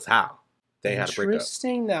 It was Hal. They had a breakup.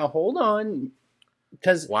 Interesting. Now, hold on.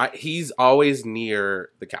 Because Why? He's always near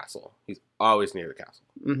the castle. He's always near the castle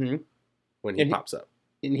when he And he- pops up.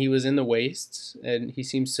 and he was in the wastes, and he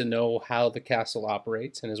seems to know how the castle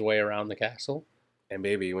operates and his way around the castle. And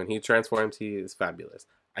baby, when he transforms, he is fabulous.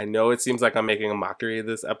 I know it seems like I'm making a mockery of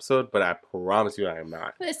this episode, but I promise you I am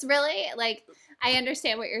not. This really, like, I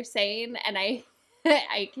understand what you're saying, and I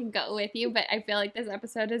I can go with you, but I feel like this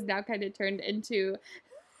episode has now kind of turned into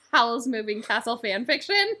Howl's Moving Castle fan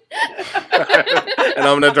fiction. And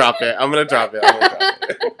I'm gonna drop it. I'm gonna drop it.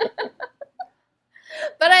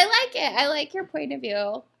 But I like it. I like your point of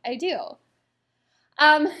view. I do.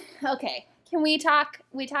 Okay. Can we talk?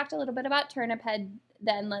 We talked a little bit about Turniphead.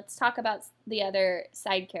 Then let's talk about the other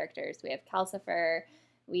side characters. We have Calcifer.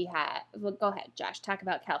 We have. Well, go ahead, Josh. Talk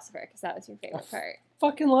about Calcifer because that was your favorite part.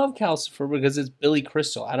 Fucking love Calcifer because it's Billy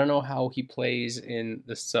Crystal. I don't know how he plays in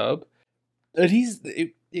the sub, but he's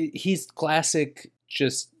classic,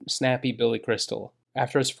 just snappy Billy Crystal.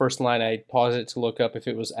 After his first line, I paused it to look up if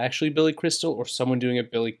it was actually Billy Crystal or someone doing a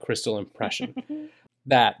Billy Crystal impression.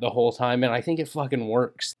 That the whole time, and I think it fucking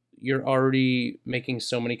works. You're already making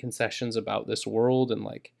so many concessions about this world and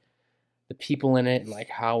like the people in it, and like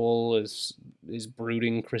Howl is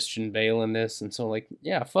brooding Christian Bale in this, and so like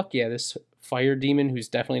yeah, fuck yeah, this fire demon who's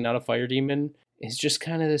definitely not a fire demon is just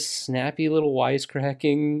kind of this snappy little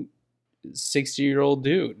wisecracking 60-year-old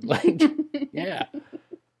dude. Like yeah,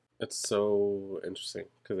 it's so interesting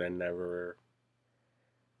because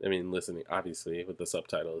listening obviously with the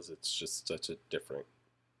subtitles, it's just such a different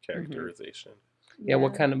characterization. Yeah,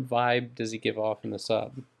 what kind of vibe does he give off in the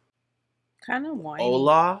sub? Kind of whiny.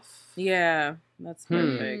 Olaf? Yeah, that's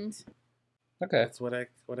perfect. Okay. That's what I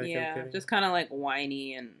yeah, kept just kind of like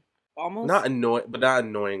whiny and almost not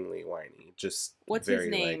annoyingly whiny. Just what's very,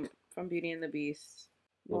 his name like, from Beauty and the Beast?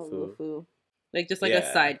 Wufu. Like just like a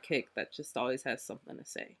sidekick that just always has something to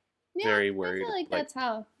say. Yeah, very worried. I feel like that's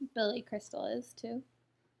how Billy Crystal is too.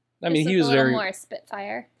 I mean, Just he was a little very more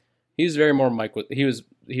Spitfire. He was very more Mike. He was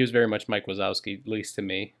very much Mike Wazowski, at least to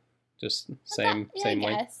me. Just same I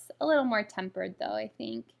like. guess a little more tempered though. I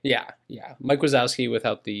think. Yeah. Mike Wazowski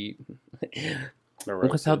without the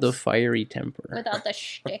fiery temper. Without the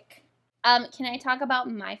shtick. Can I talk about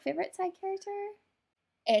my favorite side character?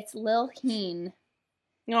 It's Lil Heen,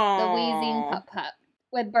 the wheezing pup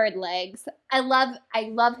with bird legs. I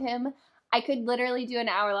love him. I could literally do an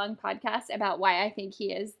hour-long podcast about why I think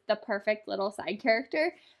he is the perfect little side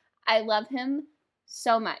character. I love him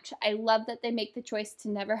so much. I love that they make the choice to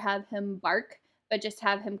never have him bark, but just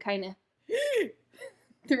have him kind of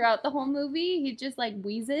throughout the whole movie. He just like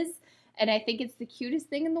wheezes, and I think it's the cutest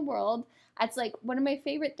thing in the world. That's like one of my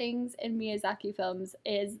favorite things in Miyazaki films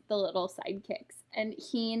is the little sidekicks. And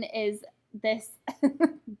Heen is this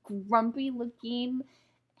grumpy-looking,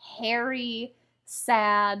 hairy,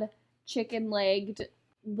 sad, chicken-legged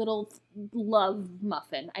little love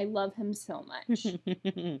muffin. I love him so much.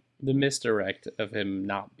 The misdirect of him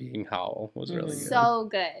not being Howl was really good. So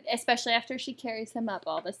good, especially after she carries him up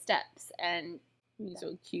all the steps, and he's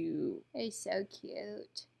so cute. He's so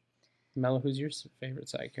cute. Mello, who's your favorite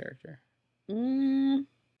side character? I mean,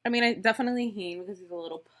 I definitely Heen because he's a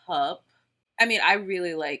little pup. I mean, I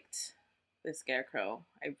really liked the Scarecrow.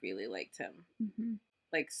 I really liked him. Mm-hmm.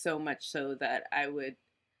 Like, so much so that I would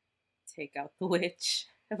take out the witch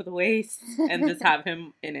of the waste and just have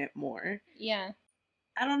him in it more. Yeah.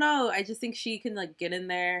 I don't know. I just think she can, like, get in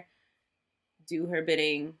there, do her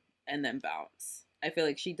bidding, and then bounce. I feel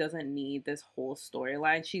like she doesn't need this whole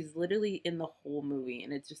storyline. She's literally in the whole movie,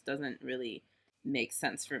 and it just doesn't really make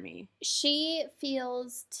sense for me. She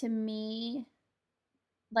feels to me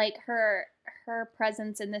like her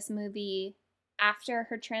presence in this movie after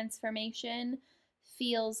her transformation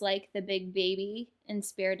feels like the big baby in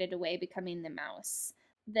Spirited Away becoming the mouse.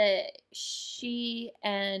 She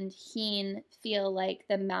and Heen feel like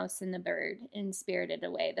the mouse and the bird in Spirited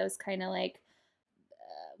Away. Those kind of like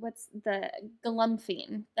what's the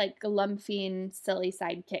Galumphine silly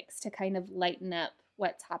sidekicks to kind of lighten up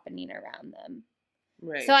what's happening around them.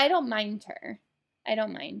 Right. So I don't mind her.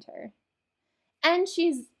 And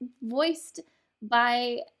she's voiced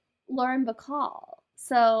by Lauren Bacall.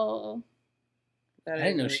 So I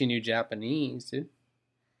didn't know she knew Japanese, dude.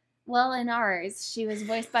 Well, in ours, she was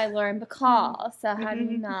voiced by Lauren Bacall. So how do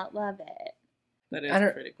you not love it? That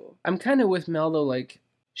is pretty cool. I'm kind of with Mel though. Like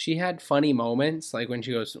she had funny moments, like when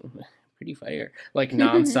she goes, "Pretty fire," like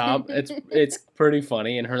nonstop. it's pretty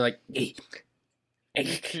funny, and her like,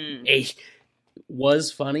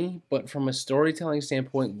 was funny. But from a storytelling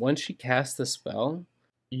standpoint, once she cast the spell,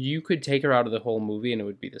 you could take her out of the whole movie, and it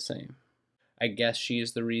would be the same. I guess she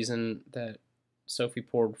is the reason that Sophie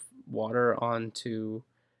poured water onto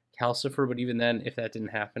Calcifer, but even then, if that didn't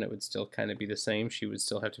happen, it would still kind of be the same. She would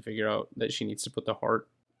still have to figure out that she needs to put the heart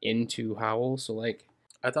into Howl. So, like,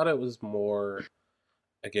 I thought it was more,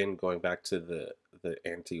 again, going back to the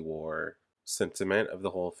anti-war sentiment of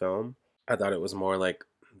the whole film. I thought it was more like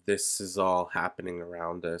this is all happening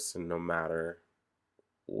around us, and no matter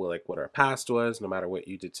like what our past was, no matter what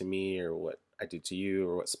you did to me or what I did to you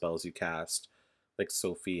or what spells you cast, like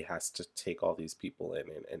Sophie has to take all these people in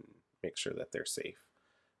and make sure that they're safe.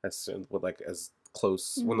 As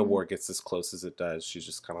close when the war gets as close as it does, she's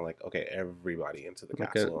just kind of like, okay, everybody into the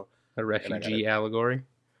castle. A refugee allegory.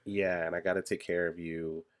 Yeah, and I got to take care of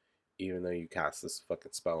you, even though you cast this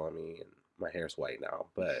fucking spell on me and my hair's white now,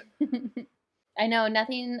 but I know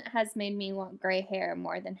nothing has made me want gray hair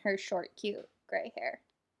more than her short, cute gray hair.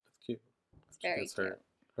 it's cute. It's very Gets cute.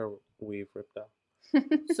 her weave ripped out.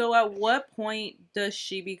 So at what point does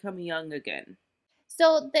she become young again?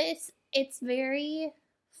 So it's very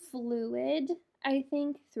fluid, I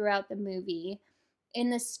think, throughout the movie. In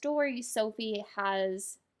the story, Sophie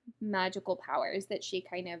has magical powers that she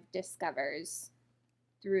kind of discovers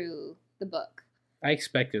through the book. I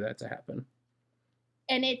expected that to happen.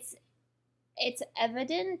 And it's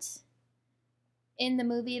evident in the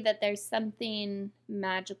movie that there's something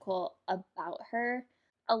magical about her.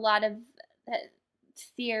 A lot of the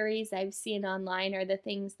theories I've seen online are the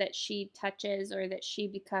things that she touches or that she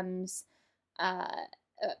becomes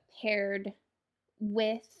paired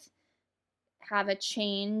with have a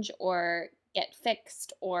change or get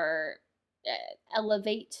fixed or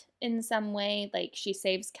elevate in some way. Like she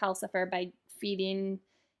saves Calcifer by feeding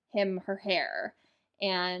him her hair,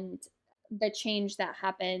 and the change that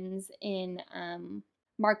happens in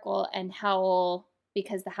Markle and Howl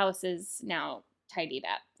because the house is now tidied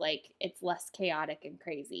up. Like it's less chaotic and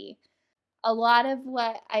crazy. A lot of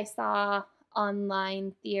what I saw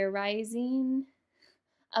online theorizing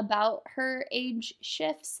about her age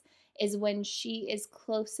shifts is when she is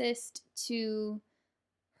closest to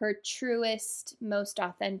her truest, most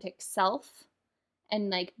authentic self and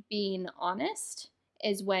like being honest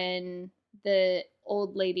is when the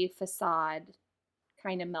old lady facade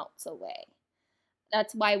kind of melts away.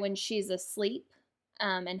 That's why when she's asleep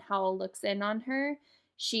and Howl looks in on her,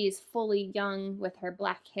 she's fully young with her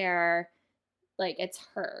black hair, like it's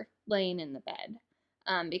her laying in the bed,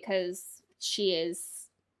 because she is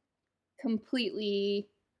completely,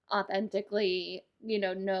 authentically,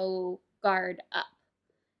 no guard up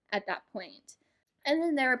at that point. And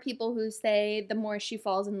then there are people who say the more she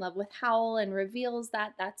falls in love with Howl and reveals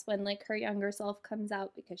that, that's when like her younger self comes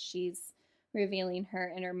out because she's revealing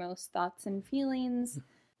her innermost thoughts and feelings.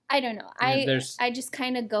 I don't know. I just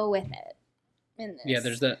kind of go with it in this.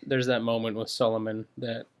 Yeah, there's that moment with Solomon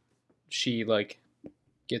that she like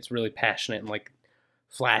gets really passionate and like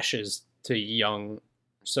flashes to young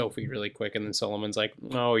Sophie really quick, and then Solomon's like,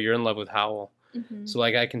 "Oh, you're in love with Howl." Mm-hmm. So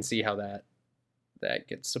like I can see how that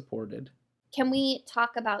gets supported. Can we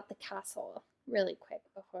talk about the castle really quick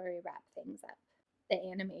before we wrap things up?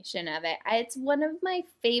 The animation of it. It's one of my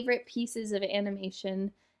favorite pieces of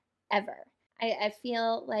animation ever. I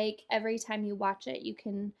feel like every time you watch it, you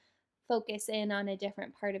can focus in on a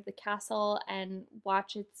different part of the castle and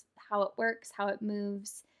watch how it works, how it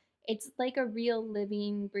moves. It's like a real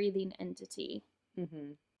living, breathing entity.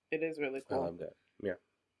 Mm-hmm. It is really cool. I love that. Yeah.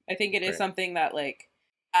 I think it is something that like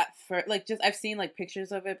at first, like just I've seen like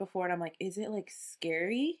pictures of it before and I'm like, is it like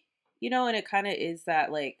scary? And it kind of is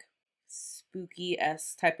that like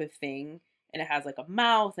spooky-esque type of thing. And it has like a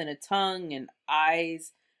mouth and a tongue and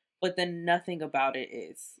eyes, but then nothing about it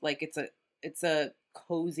is. Like it's a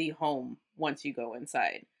cozy home once you go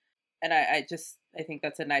inside. And I think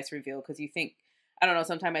that's a nice reveal because you think, I don't know,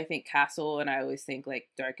 sometimes I think castle and I always think like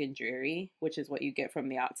dark and dreary, which is what you get from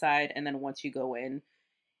the outside. And then once you go in,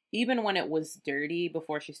 even when it was dirty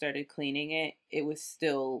before she started cleaning it, it was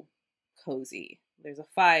still cozy. There's a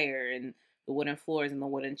fire and the wooden floors and the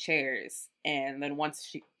wooden chairs. And then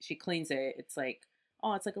once she cleans it, it's like,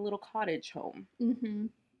 oh, it's like a little cottage home. Mm-hmm.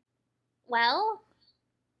 Well,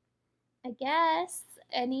 I guess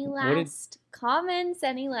any last comments,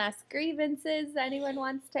 any last grievances anyone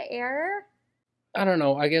wants to air? I don't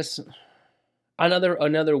know. I guess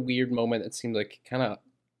another weird moment that seemed like kind of,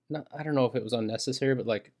 I don't know if it was unnecessary, but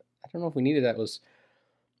like, I don't know if we needed that, was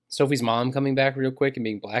Sophie's mom coming back real quick and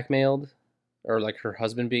being blackmailed, or like her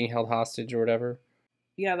husband being held hostage or whatever.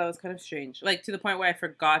 Yeah, that was kind of strange. Like to the point where I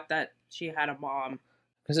forgot that she had a mom.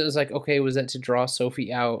 Because it was like, okay, was that to draw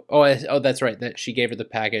Sophie out? Oh, that's right. That she gave her the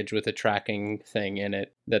package with a tracking thing in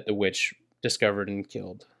it that the witch discovered and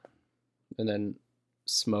killed. And then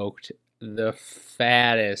smoked the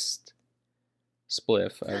fattest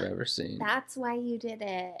spliff I've ever seen. That's why you did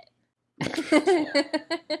it.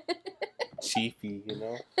 Chiefy,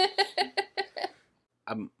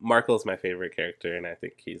 Markle's my favorite character, and I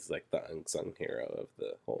think he's like the unsung hero of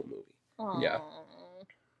the whole movie. Aww. Yeah.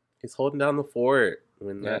 He's holding down the fort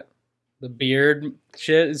when the beard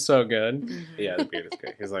shit is so good. Yeah, the beard is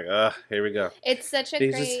great. He's like, here we go. It's such a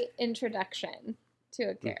great introduction to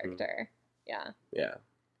a character. Mm-hmm. Yeah.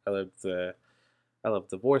 I loved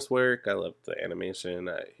the voice work. I loved the animation.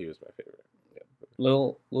 He was my favorite. Yeah.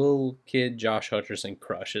 Little kid Josh Hutcherson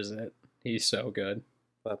crushes it. He's so good.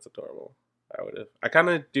 That's adorable. I kind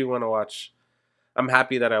of do want to watch. I'm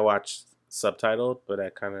happy that I watched subtitled, but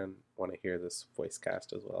I kind of want to hear this voice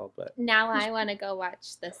cast as well. But Now I want to go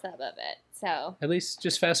watch the sub of it. So At least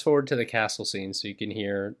just fast forward to the castle scene so you can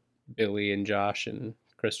hear Billy and Josh and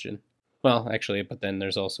Christian. Well, actually, but then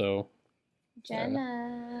there's also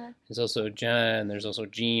Jenna. there's also Jen, there's also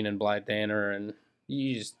Gene and Blythe Danner, and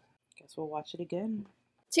you just Guess we'll watch it again.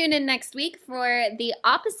 Tune in next week for the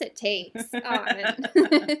opposite takes on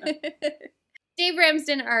Dave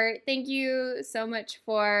Ramsden Art. Thank you so much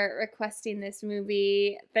for requesting this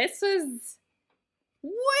movie. This was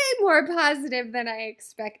way more positive than I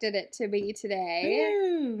expected it to be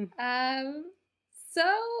today.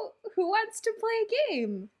 So who wants to play a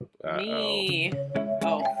game? Me.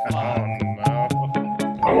 Oh, fuck.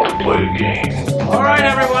 I want to play a game. All right,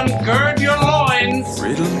 everyone, gird your loins.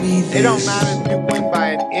 Riddle me this. It don't matter if you win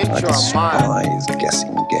by an inch Like or a mile. spies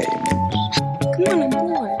guessing game. Come on, I'm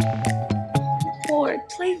bored. Bored.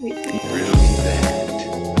 Play with me. Riddle me that.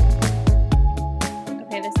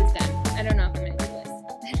 Okay, this is done. I don't know if I'm going to do this.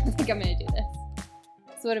 I don't think I'm going to do this.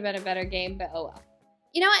 This would have been a better game, but oh well.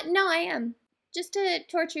 You know what? No, I am. Just to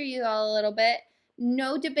torture you all a little bit.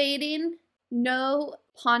 No debating. No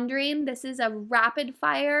pondering. This is a rapid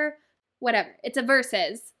fire. Whatever. It's a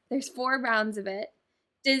versus. There's 4 rounds of it.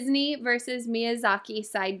 Disney versus Miyazaki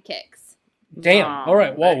sidekicks. damn. All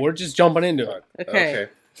right, whoa, we're just jumping into it. Okay.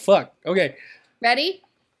 Fuck. Okay. Ready?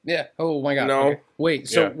 Yeah. Oh my god. No. Okay. Wait.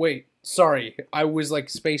 So Yeah. wait. Sorry, I was like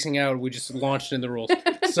spacing out. We just launched into the rules.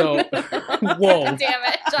 So, whoa. Damn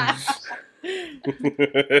it, Josh.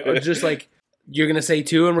 Just like you're gonna say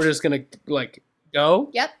 2, and we're just gonna like go.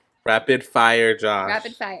 Yep. Rapid fire, Josh.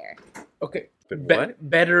 Rapid fire. Okay. What?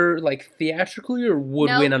 Better like theatrically or would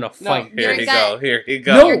Nope. win on a fight? Here Your you gut. go. Here you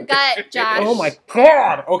go. No. Your gut, Josh. Oh my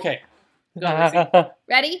god. Okay.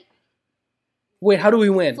 Ready? Wait, how do we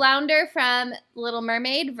win? Flounder from Little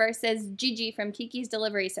Mermaid versus Gigi from Kiki's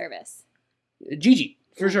Delivery Service. Gigi,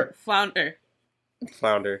 for sure. Flounder.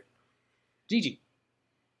 Flounder. Gigi.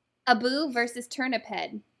 Abu versus Turnip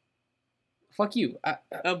Head. Fuck you.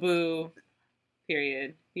 Abu.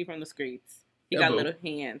 Period. He from the streets. He got Abu. little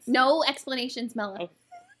hands. No explanations, Mella. Oh.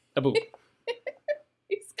 Abu.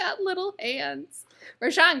 He's got little hands.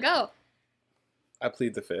 Rashawn, go. I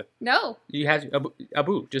plead the 5th. No. You have to.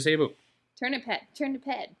 Abu. Just say Abu. Turnip Head. Turnip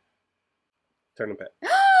Head. Turnip it.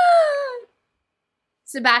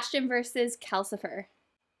 Sebastian versus Calcifer.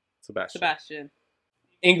 Sebastian. Sebastian.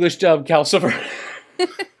 English dub, Calcifer.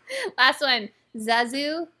 Last one.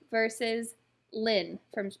 Zazu versus Lynn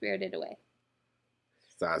from Spirited Away.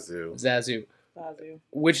 Zazu. Zazu. Zazu.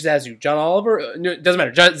 Which Zazu? John Oliver? No, it doesn't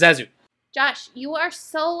matter. Zazu. Josh, you are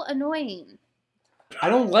so annoying. I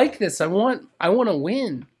don't like this. I want to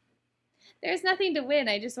win. There's nothing to win.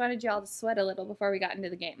 I just wanted you all to sweat a little before we got into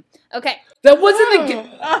the game. Okay. That wasn't the game.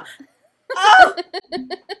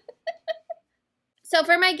 So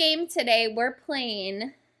for my game today, we're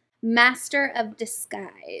playing Master of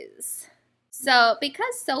Disguise. So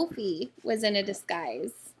because Sophie was in a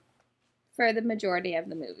disguise for the majority of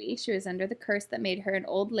the movie, she was under the curse that made her an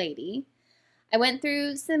old lady. I went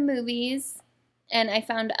through some movies and I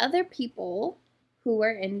found other people who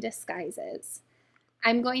were in disguises.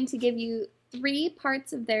 I'm going to give you 3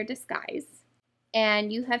 parts of their disguise,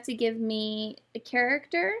 and you have to give me the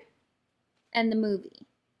character and the movie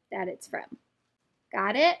that it's from.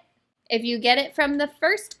 Got it? If you get it from the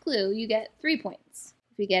first clue, you get 3 points.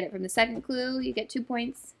 If you get it from the second clue, you get 2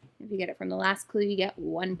 points. If you get it from the last clue, you get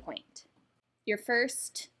 1 point. Your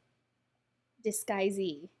first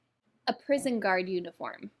disguisee, a prison guard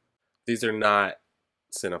uniform. These are not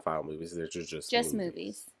cinephile movies. They're just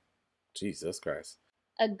movies. Jesus Christ.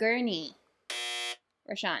 A gurney.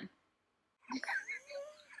 Rashawn.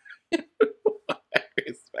 Raise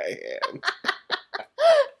my hand.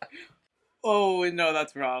 Oh, no,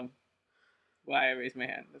 that's wrong. Why I raised my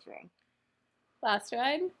hand. That's wrong. Last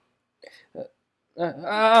one.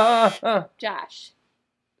 Josh.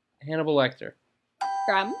 Hannibal Lecter.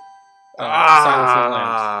 From? Silence of the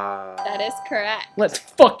Lambs. That is correct. Let's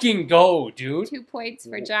fucking go, dude. 2 points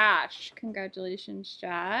for Josh. Congratulations,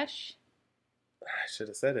 Josh. I should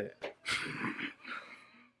have said it.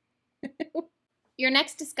 Your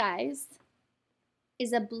next disguise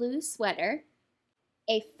is a blue sweater,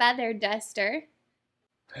 a feather duster.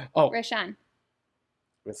 Oh. Rashawn,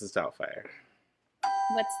 Mrs. Doubtfire.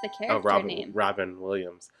 what's the character name? Robin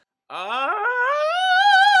Williams. Mrs.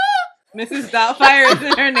 Doubtfire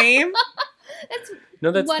isn't her name?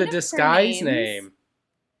 No, that's one the of her disguise names. name.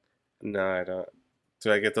 No, I don't.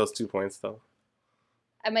 Do I get those 2 points though?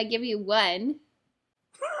 I'm going to give you 1.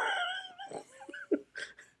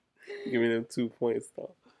 Give me them 2 points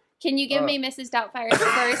though. Can you give me Mrs. Doubtfire's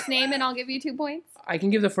first name and I'll give you 2 points? I can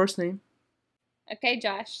give the first name. Okay,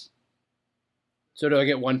 Josh. So do I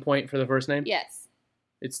get 1 point for the first name? Yes.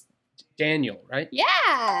 It's Daniel, right?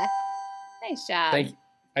 Yeah. Nice job. Thank you.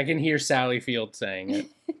 I can hear Sally Field saying it.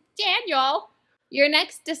 Daniel. Your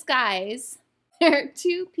next disguise. There are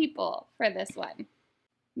 2 people for this one.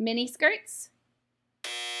 Mini skirts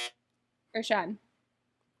or Sean?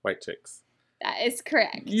 White chicks. That is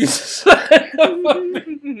correct. You son of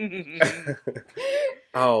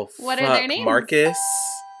Oh, What fuck. are their names? Marcus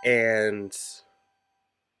and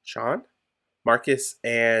Sean? Marcus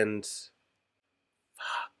and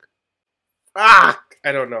fuck.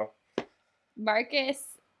 I don't know. Marcus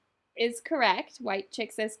is correct. White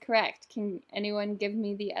chicks is correct. Can anyone give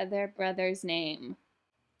me the other brother's name?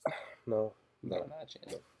 No. not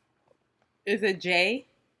yet. Is it Jay?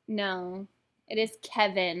 No. It is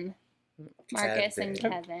Kevin. Marcus and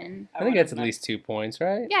Kevin. Kevin. I think that's at least 2 points,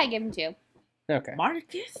 right? Yeah, I give him 2. Okay.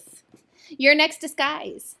 Marcus. Your next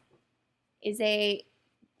disguise is a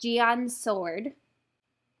Geon sword.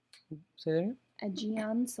 Say that again? A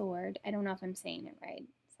Geon sword. I don't know if I'm saying it right.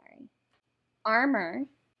 Sorry. Armor.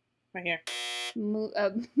 Right here.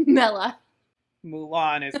 Mela.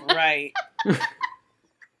 Mulan is right.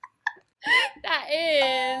 That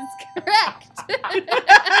is correct.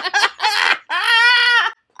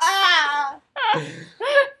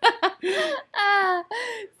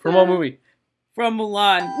 From what movie? From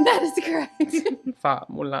Mulan. That is correct. Fa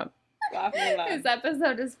Mulan. This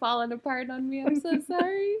episode is falling apart on me. I'm so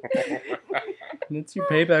sorry. That's your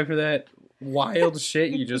payback for that wild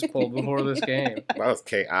shit you just pulled before this game. That was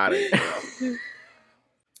chaotic.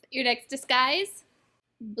 Your next disguise?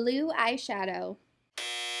 Blue eyeshadow.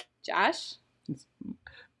 Josh?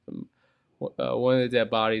 One of the dead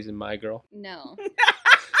bodies in My Girl. No.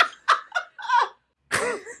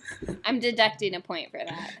 I'm deducting a point for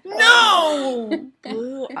that. No!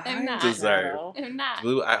 Blue I'm not. Deserve. I'm not.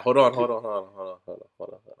 Blue eye. Hold on.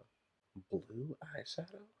 Blue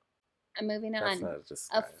eyeshadow? I'm moving That's on. not a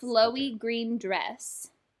disguise. A flowy green dress.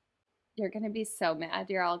 You're going to be so mad.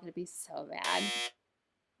 You're all going to be so mad.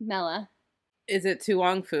 Mela. Is it Tu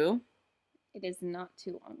Wong Fu? It is not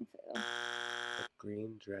Tu Wong Fu. A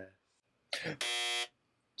green dress.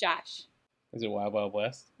 Josh. Is it Wild Wild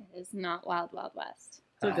West? It is not Wild Wild West.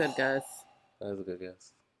 It's a good guess. That was a good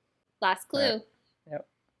guess. Last clue. Right. Yep.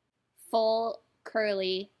 Full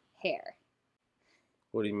curly hair.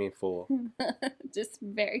 What do you mean full? Just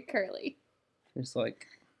very curly. It's like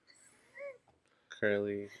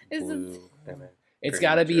Curly, This is- blue, and a it's green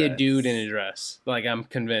got to be a dress. dude in a dress. Like I'm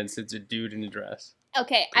convinced it's a dude in a dress.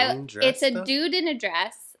 Okay, Green dress, it's a though? dude in a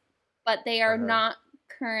dress, but they are Uh-huh. not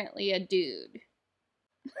currently a dude.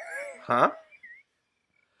 Huh?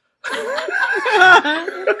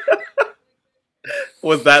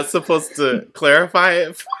 Was that supposed to clarify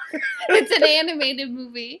it? It's an animated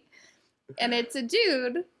movie, and it's a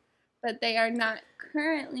dude, but they are not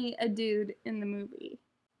currently a dude in the movie.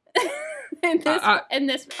 in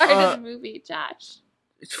this part of the movie, Josh.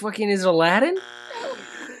 It's fucking is it Aladdin?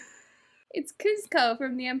 It's Kuzco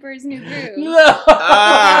from The Emperor's New Groove. No.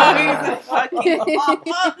 Oh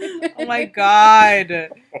my god.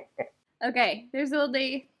 Okay, there's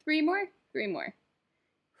only 3 more? 3 more.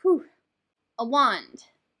 Whew. A wand.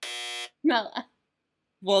 Mela.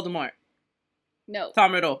 Voldemort. No.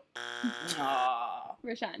 Tom Riddle. Aw.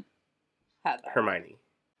 Rashawn. Heather. Hermione.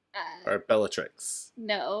 Or Bellatrix.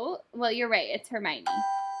 No. Well, you're right. It's Hermione.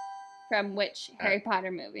 From which Harry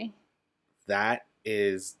Potter movie? That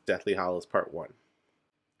is Deathly Hallows Part 1.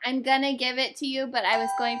 I'm gonna give it to you, but I was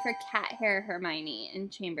going for cat hair Hermione in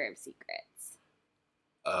Chamber of Secrets.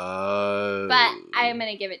 But I'm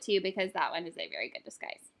gonna give it to you because that one is a very good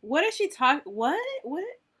disguise. What is she talking? What?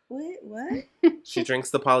 She drinks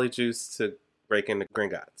the polyjuice to break into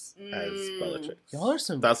Gringotts as Bellatrix. Y'all are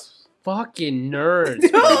some That's fucking nerds.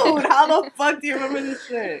 Dude, bro. how the fuck do you remember this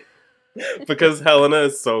shit? because Helena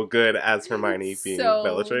is so good as Hermione being So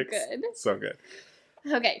Bellatrix. good. So good.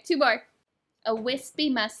 Okay, 2 more. A wispy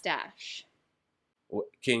mustache.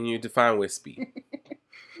 Can you define wispy?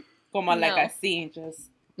 Como like No. I seen, just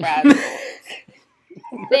frazzled.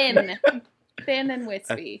 Thin. Thin and A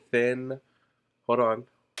wispy. thin. Hold on.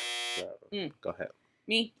 Mm. Go ahead.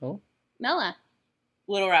 Me. Mela.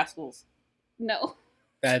 Little Rascals. No.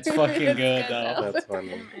 That's fucking It's good, good, though. though. That's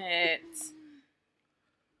funny. It's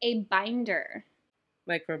A binder.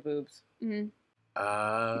 like for boobs. Mm.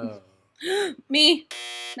 Oh. Me.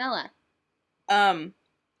 Mela.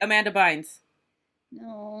 Amanda Bynes.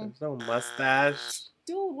 No. There's no mustache.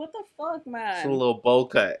 Dude, what the fuck, It's man? a little bowl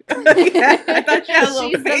cut. I thought you had a little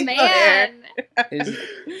She's the facial hair. man.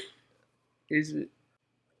 Is it?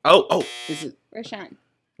 Oh. Is it? Rashawn.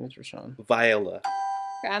 It's Rashawn. Viola.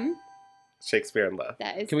 From? Shakespeare in Love.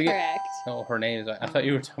 That is Can we get- correct. Oh, her name is. I thought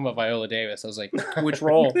you were talking about Viola Davis. I was like, which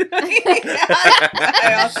role?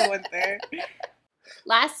 I also went there.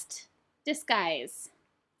 Last disguise.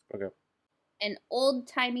 Okay. An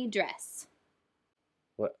old-timey dress.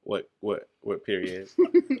 What period?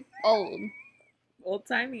 Old. Old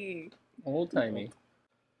timey. Old timey.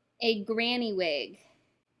 A granny wig.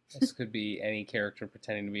 This could be any character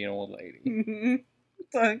pretending to be an old lady.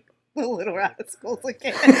 It's like the Little Rascals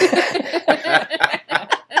again.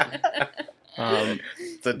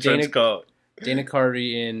 The trench coat. Dana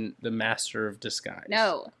Carvey in The Master of Disguise.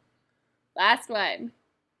 No. Last one.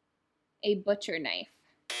 A butcher knife.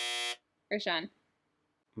 Rashawn.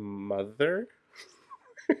 Mother?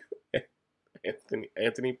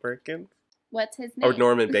 Anthony Perkins? What's his name? Or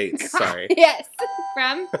Norman Bates, sorry. Yes.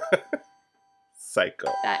 From?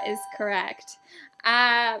 Psycho. That is correct.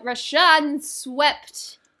 Rashawn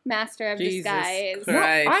swept Master of Jesus Disguise.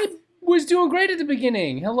 Christ. I was doing great at the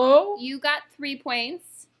beginning. Hello? You got 3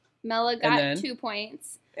 points. Mela And got then? 2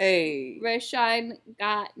 points. Hey. Rashawn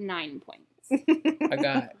got 9 points. I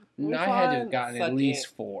got. We I had to have fought. gotten Suck at least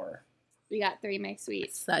it. 4. We got 3, my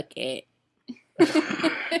sweets. Suck it.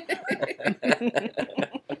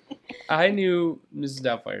 I knew Mrs.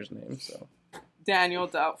 Doubtfire's name, so Daniel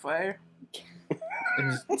Doubtfire. it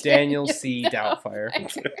was Daniel C. Doubtfire.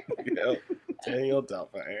 Yep. Daniel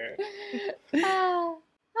Doubtfire. All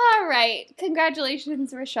right.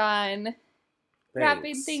 Congratulations, Rashawn.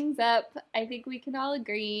 Wrapping Thanks. things up, I think we can all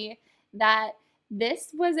agree that this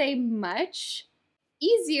was a much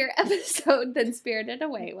easier episode than Spirited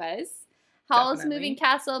Away was. Howl's Definitely. Moving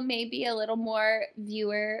Castle may be a little more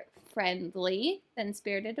viewer friendly than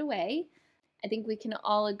Spirited Away. I think we can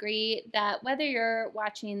all agree that whether you're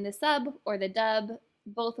watching the sub or the dub,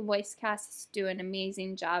 both voice casts do an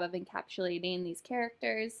amazing job of encapsulating these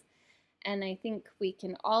characters. And I think we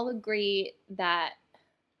can all agree that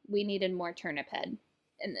we needed more Turnip Head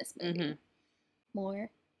in this movie. Mhm.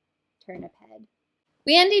 More Turnip Head.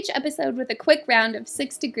 We end each episode with a quick round of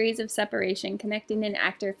 6 degrees of separation, connecting an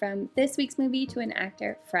actor from this week's movie to an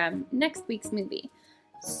actor from next week's movie.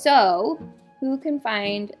 So, who can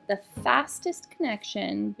find the fastest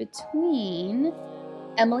connection between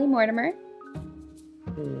Emily Mortimer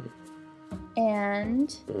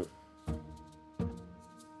and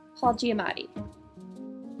Paul Giamatti?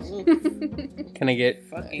 Can I get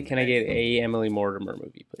Fucking a Emily Mortimer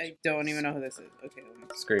movie, please? I don't even know who this is. Okay. let me-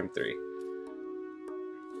 Scream 3.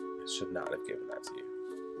 I should not have given that to you.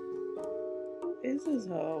 Is this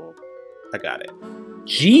hoe? I got it.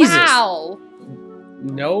 Jesus! Wow!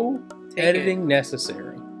 No Take editing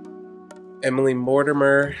necessary. Emily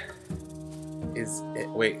Mortimer is...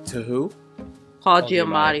 Wait, to who? Paul Paul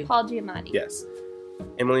Giamatti. Paul Giamatti. Yes.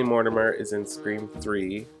 Emily Mortimer is in Scream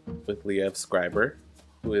 3 with Liev Schreiber,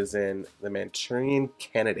 who is in The Manchurian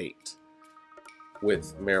Candidate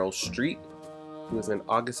with Meryl Streep, who is in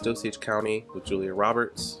August Osage County with Julia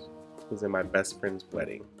Roberts, who's in My Best Friend's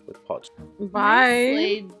Wedding with Paul. Bye.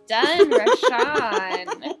 Nicely done,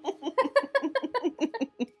 Rashawn.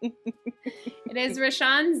 It is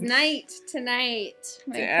Rashawn's night tonight,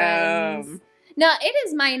 my Damn. friends. No, it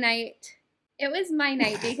is my night. It was my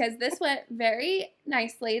night because this went very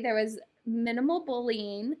nicely. There was minimal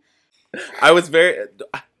bullying. I was very...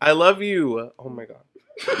 I love you. Oh my god.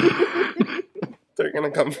 They're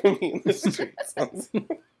gonna come for me in the streets.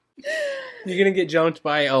 You're gonna get jumped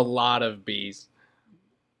by a lot of bees.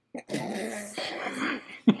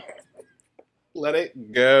 Let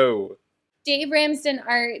it go. Dave Ramsden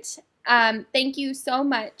Art, thank you so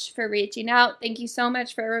much for reaching out. Thank you so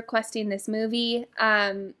much for requesting this movie.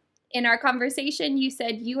 In our conversation, you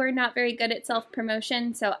said you are not very good at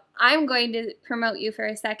self-promotion, so I'm going to promote you for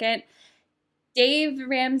a second. Dave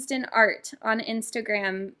Ramsden Art on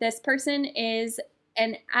Instagram. This person is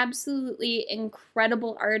an absolutely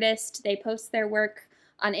incredible artist. They post their work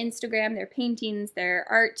on Instagram, their paintings, their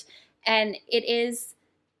art, and it is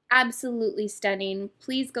absolutely stunning.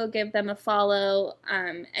 Please go give them a follow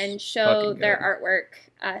and show Fucking their good. artwork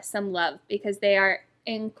some love because they are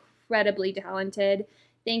incredibly talented.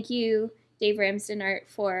 Thank you, Dave Ramsden Art,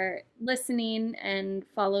 for listening and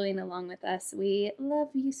following along with us. We love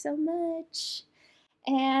you so much.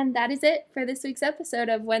 And that is it for this week's episode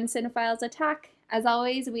of When Cinephiles Attack. As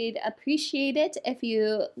always, we'd appreciate it if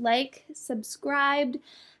you subscribed,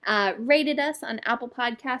 rated us on Apple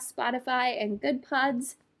Podcasts, Spotify, and Good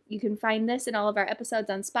Pods. You can find this and all of our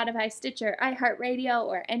episodes on Spotify, Stitcher, iHeartRadio,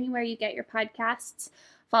 or anywhere you get your podcasts.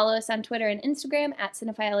 Follow us on Twitter and Instagram at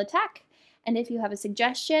Cinephile Attack. And if you have a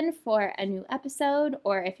suggestion for a new episode,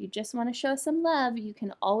 or if you just want to show some love, you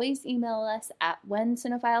can always email us at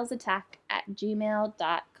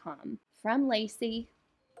whencinephilesattack@gmail.com. From Lacey.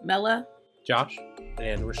 Mella. Josh.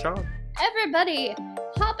 And Rashawn. Everybody,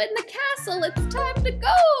 hop in the castle. It's time to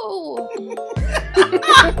go.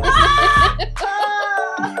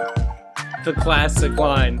 The classic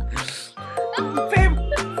line.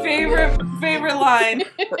 Favorite line.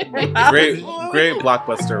 Great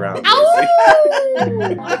blockbuster round. Ow!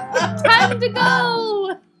 Time to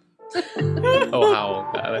go. Oh,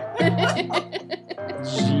 Howl got it.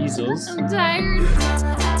 Jesus. I'm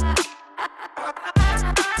tired.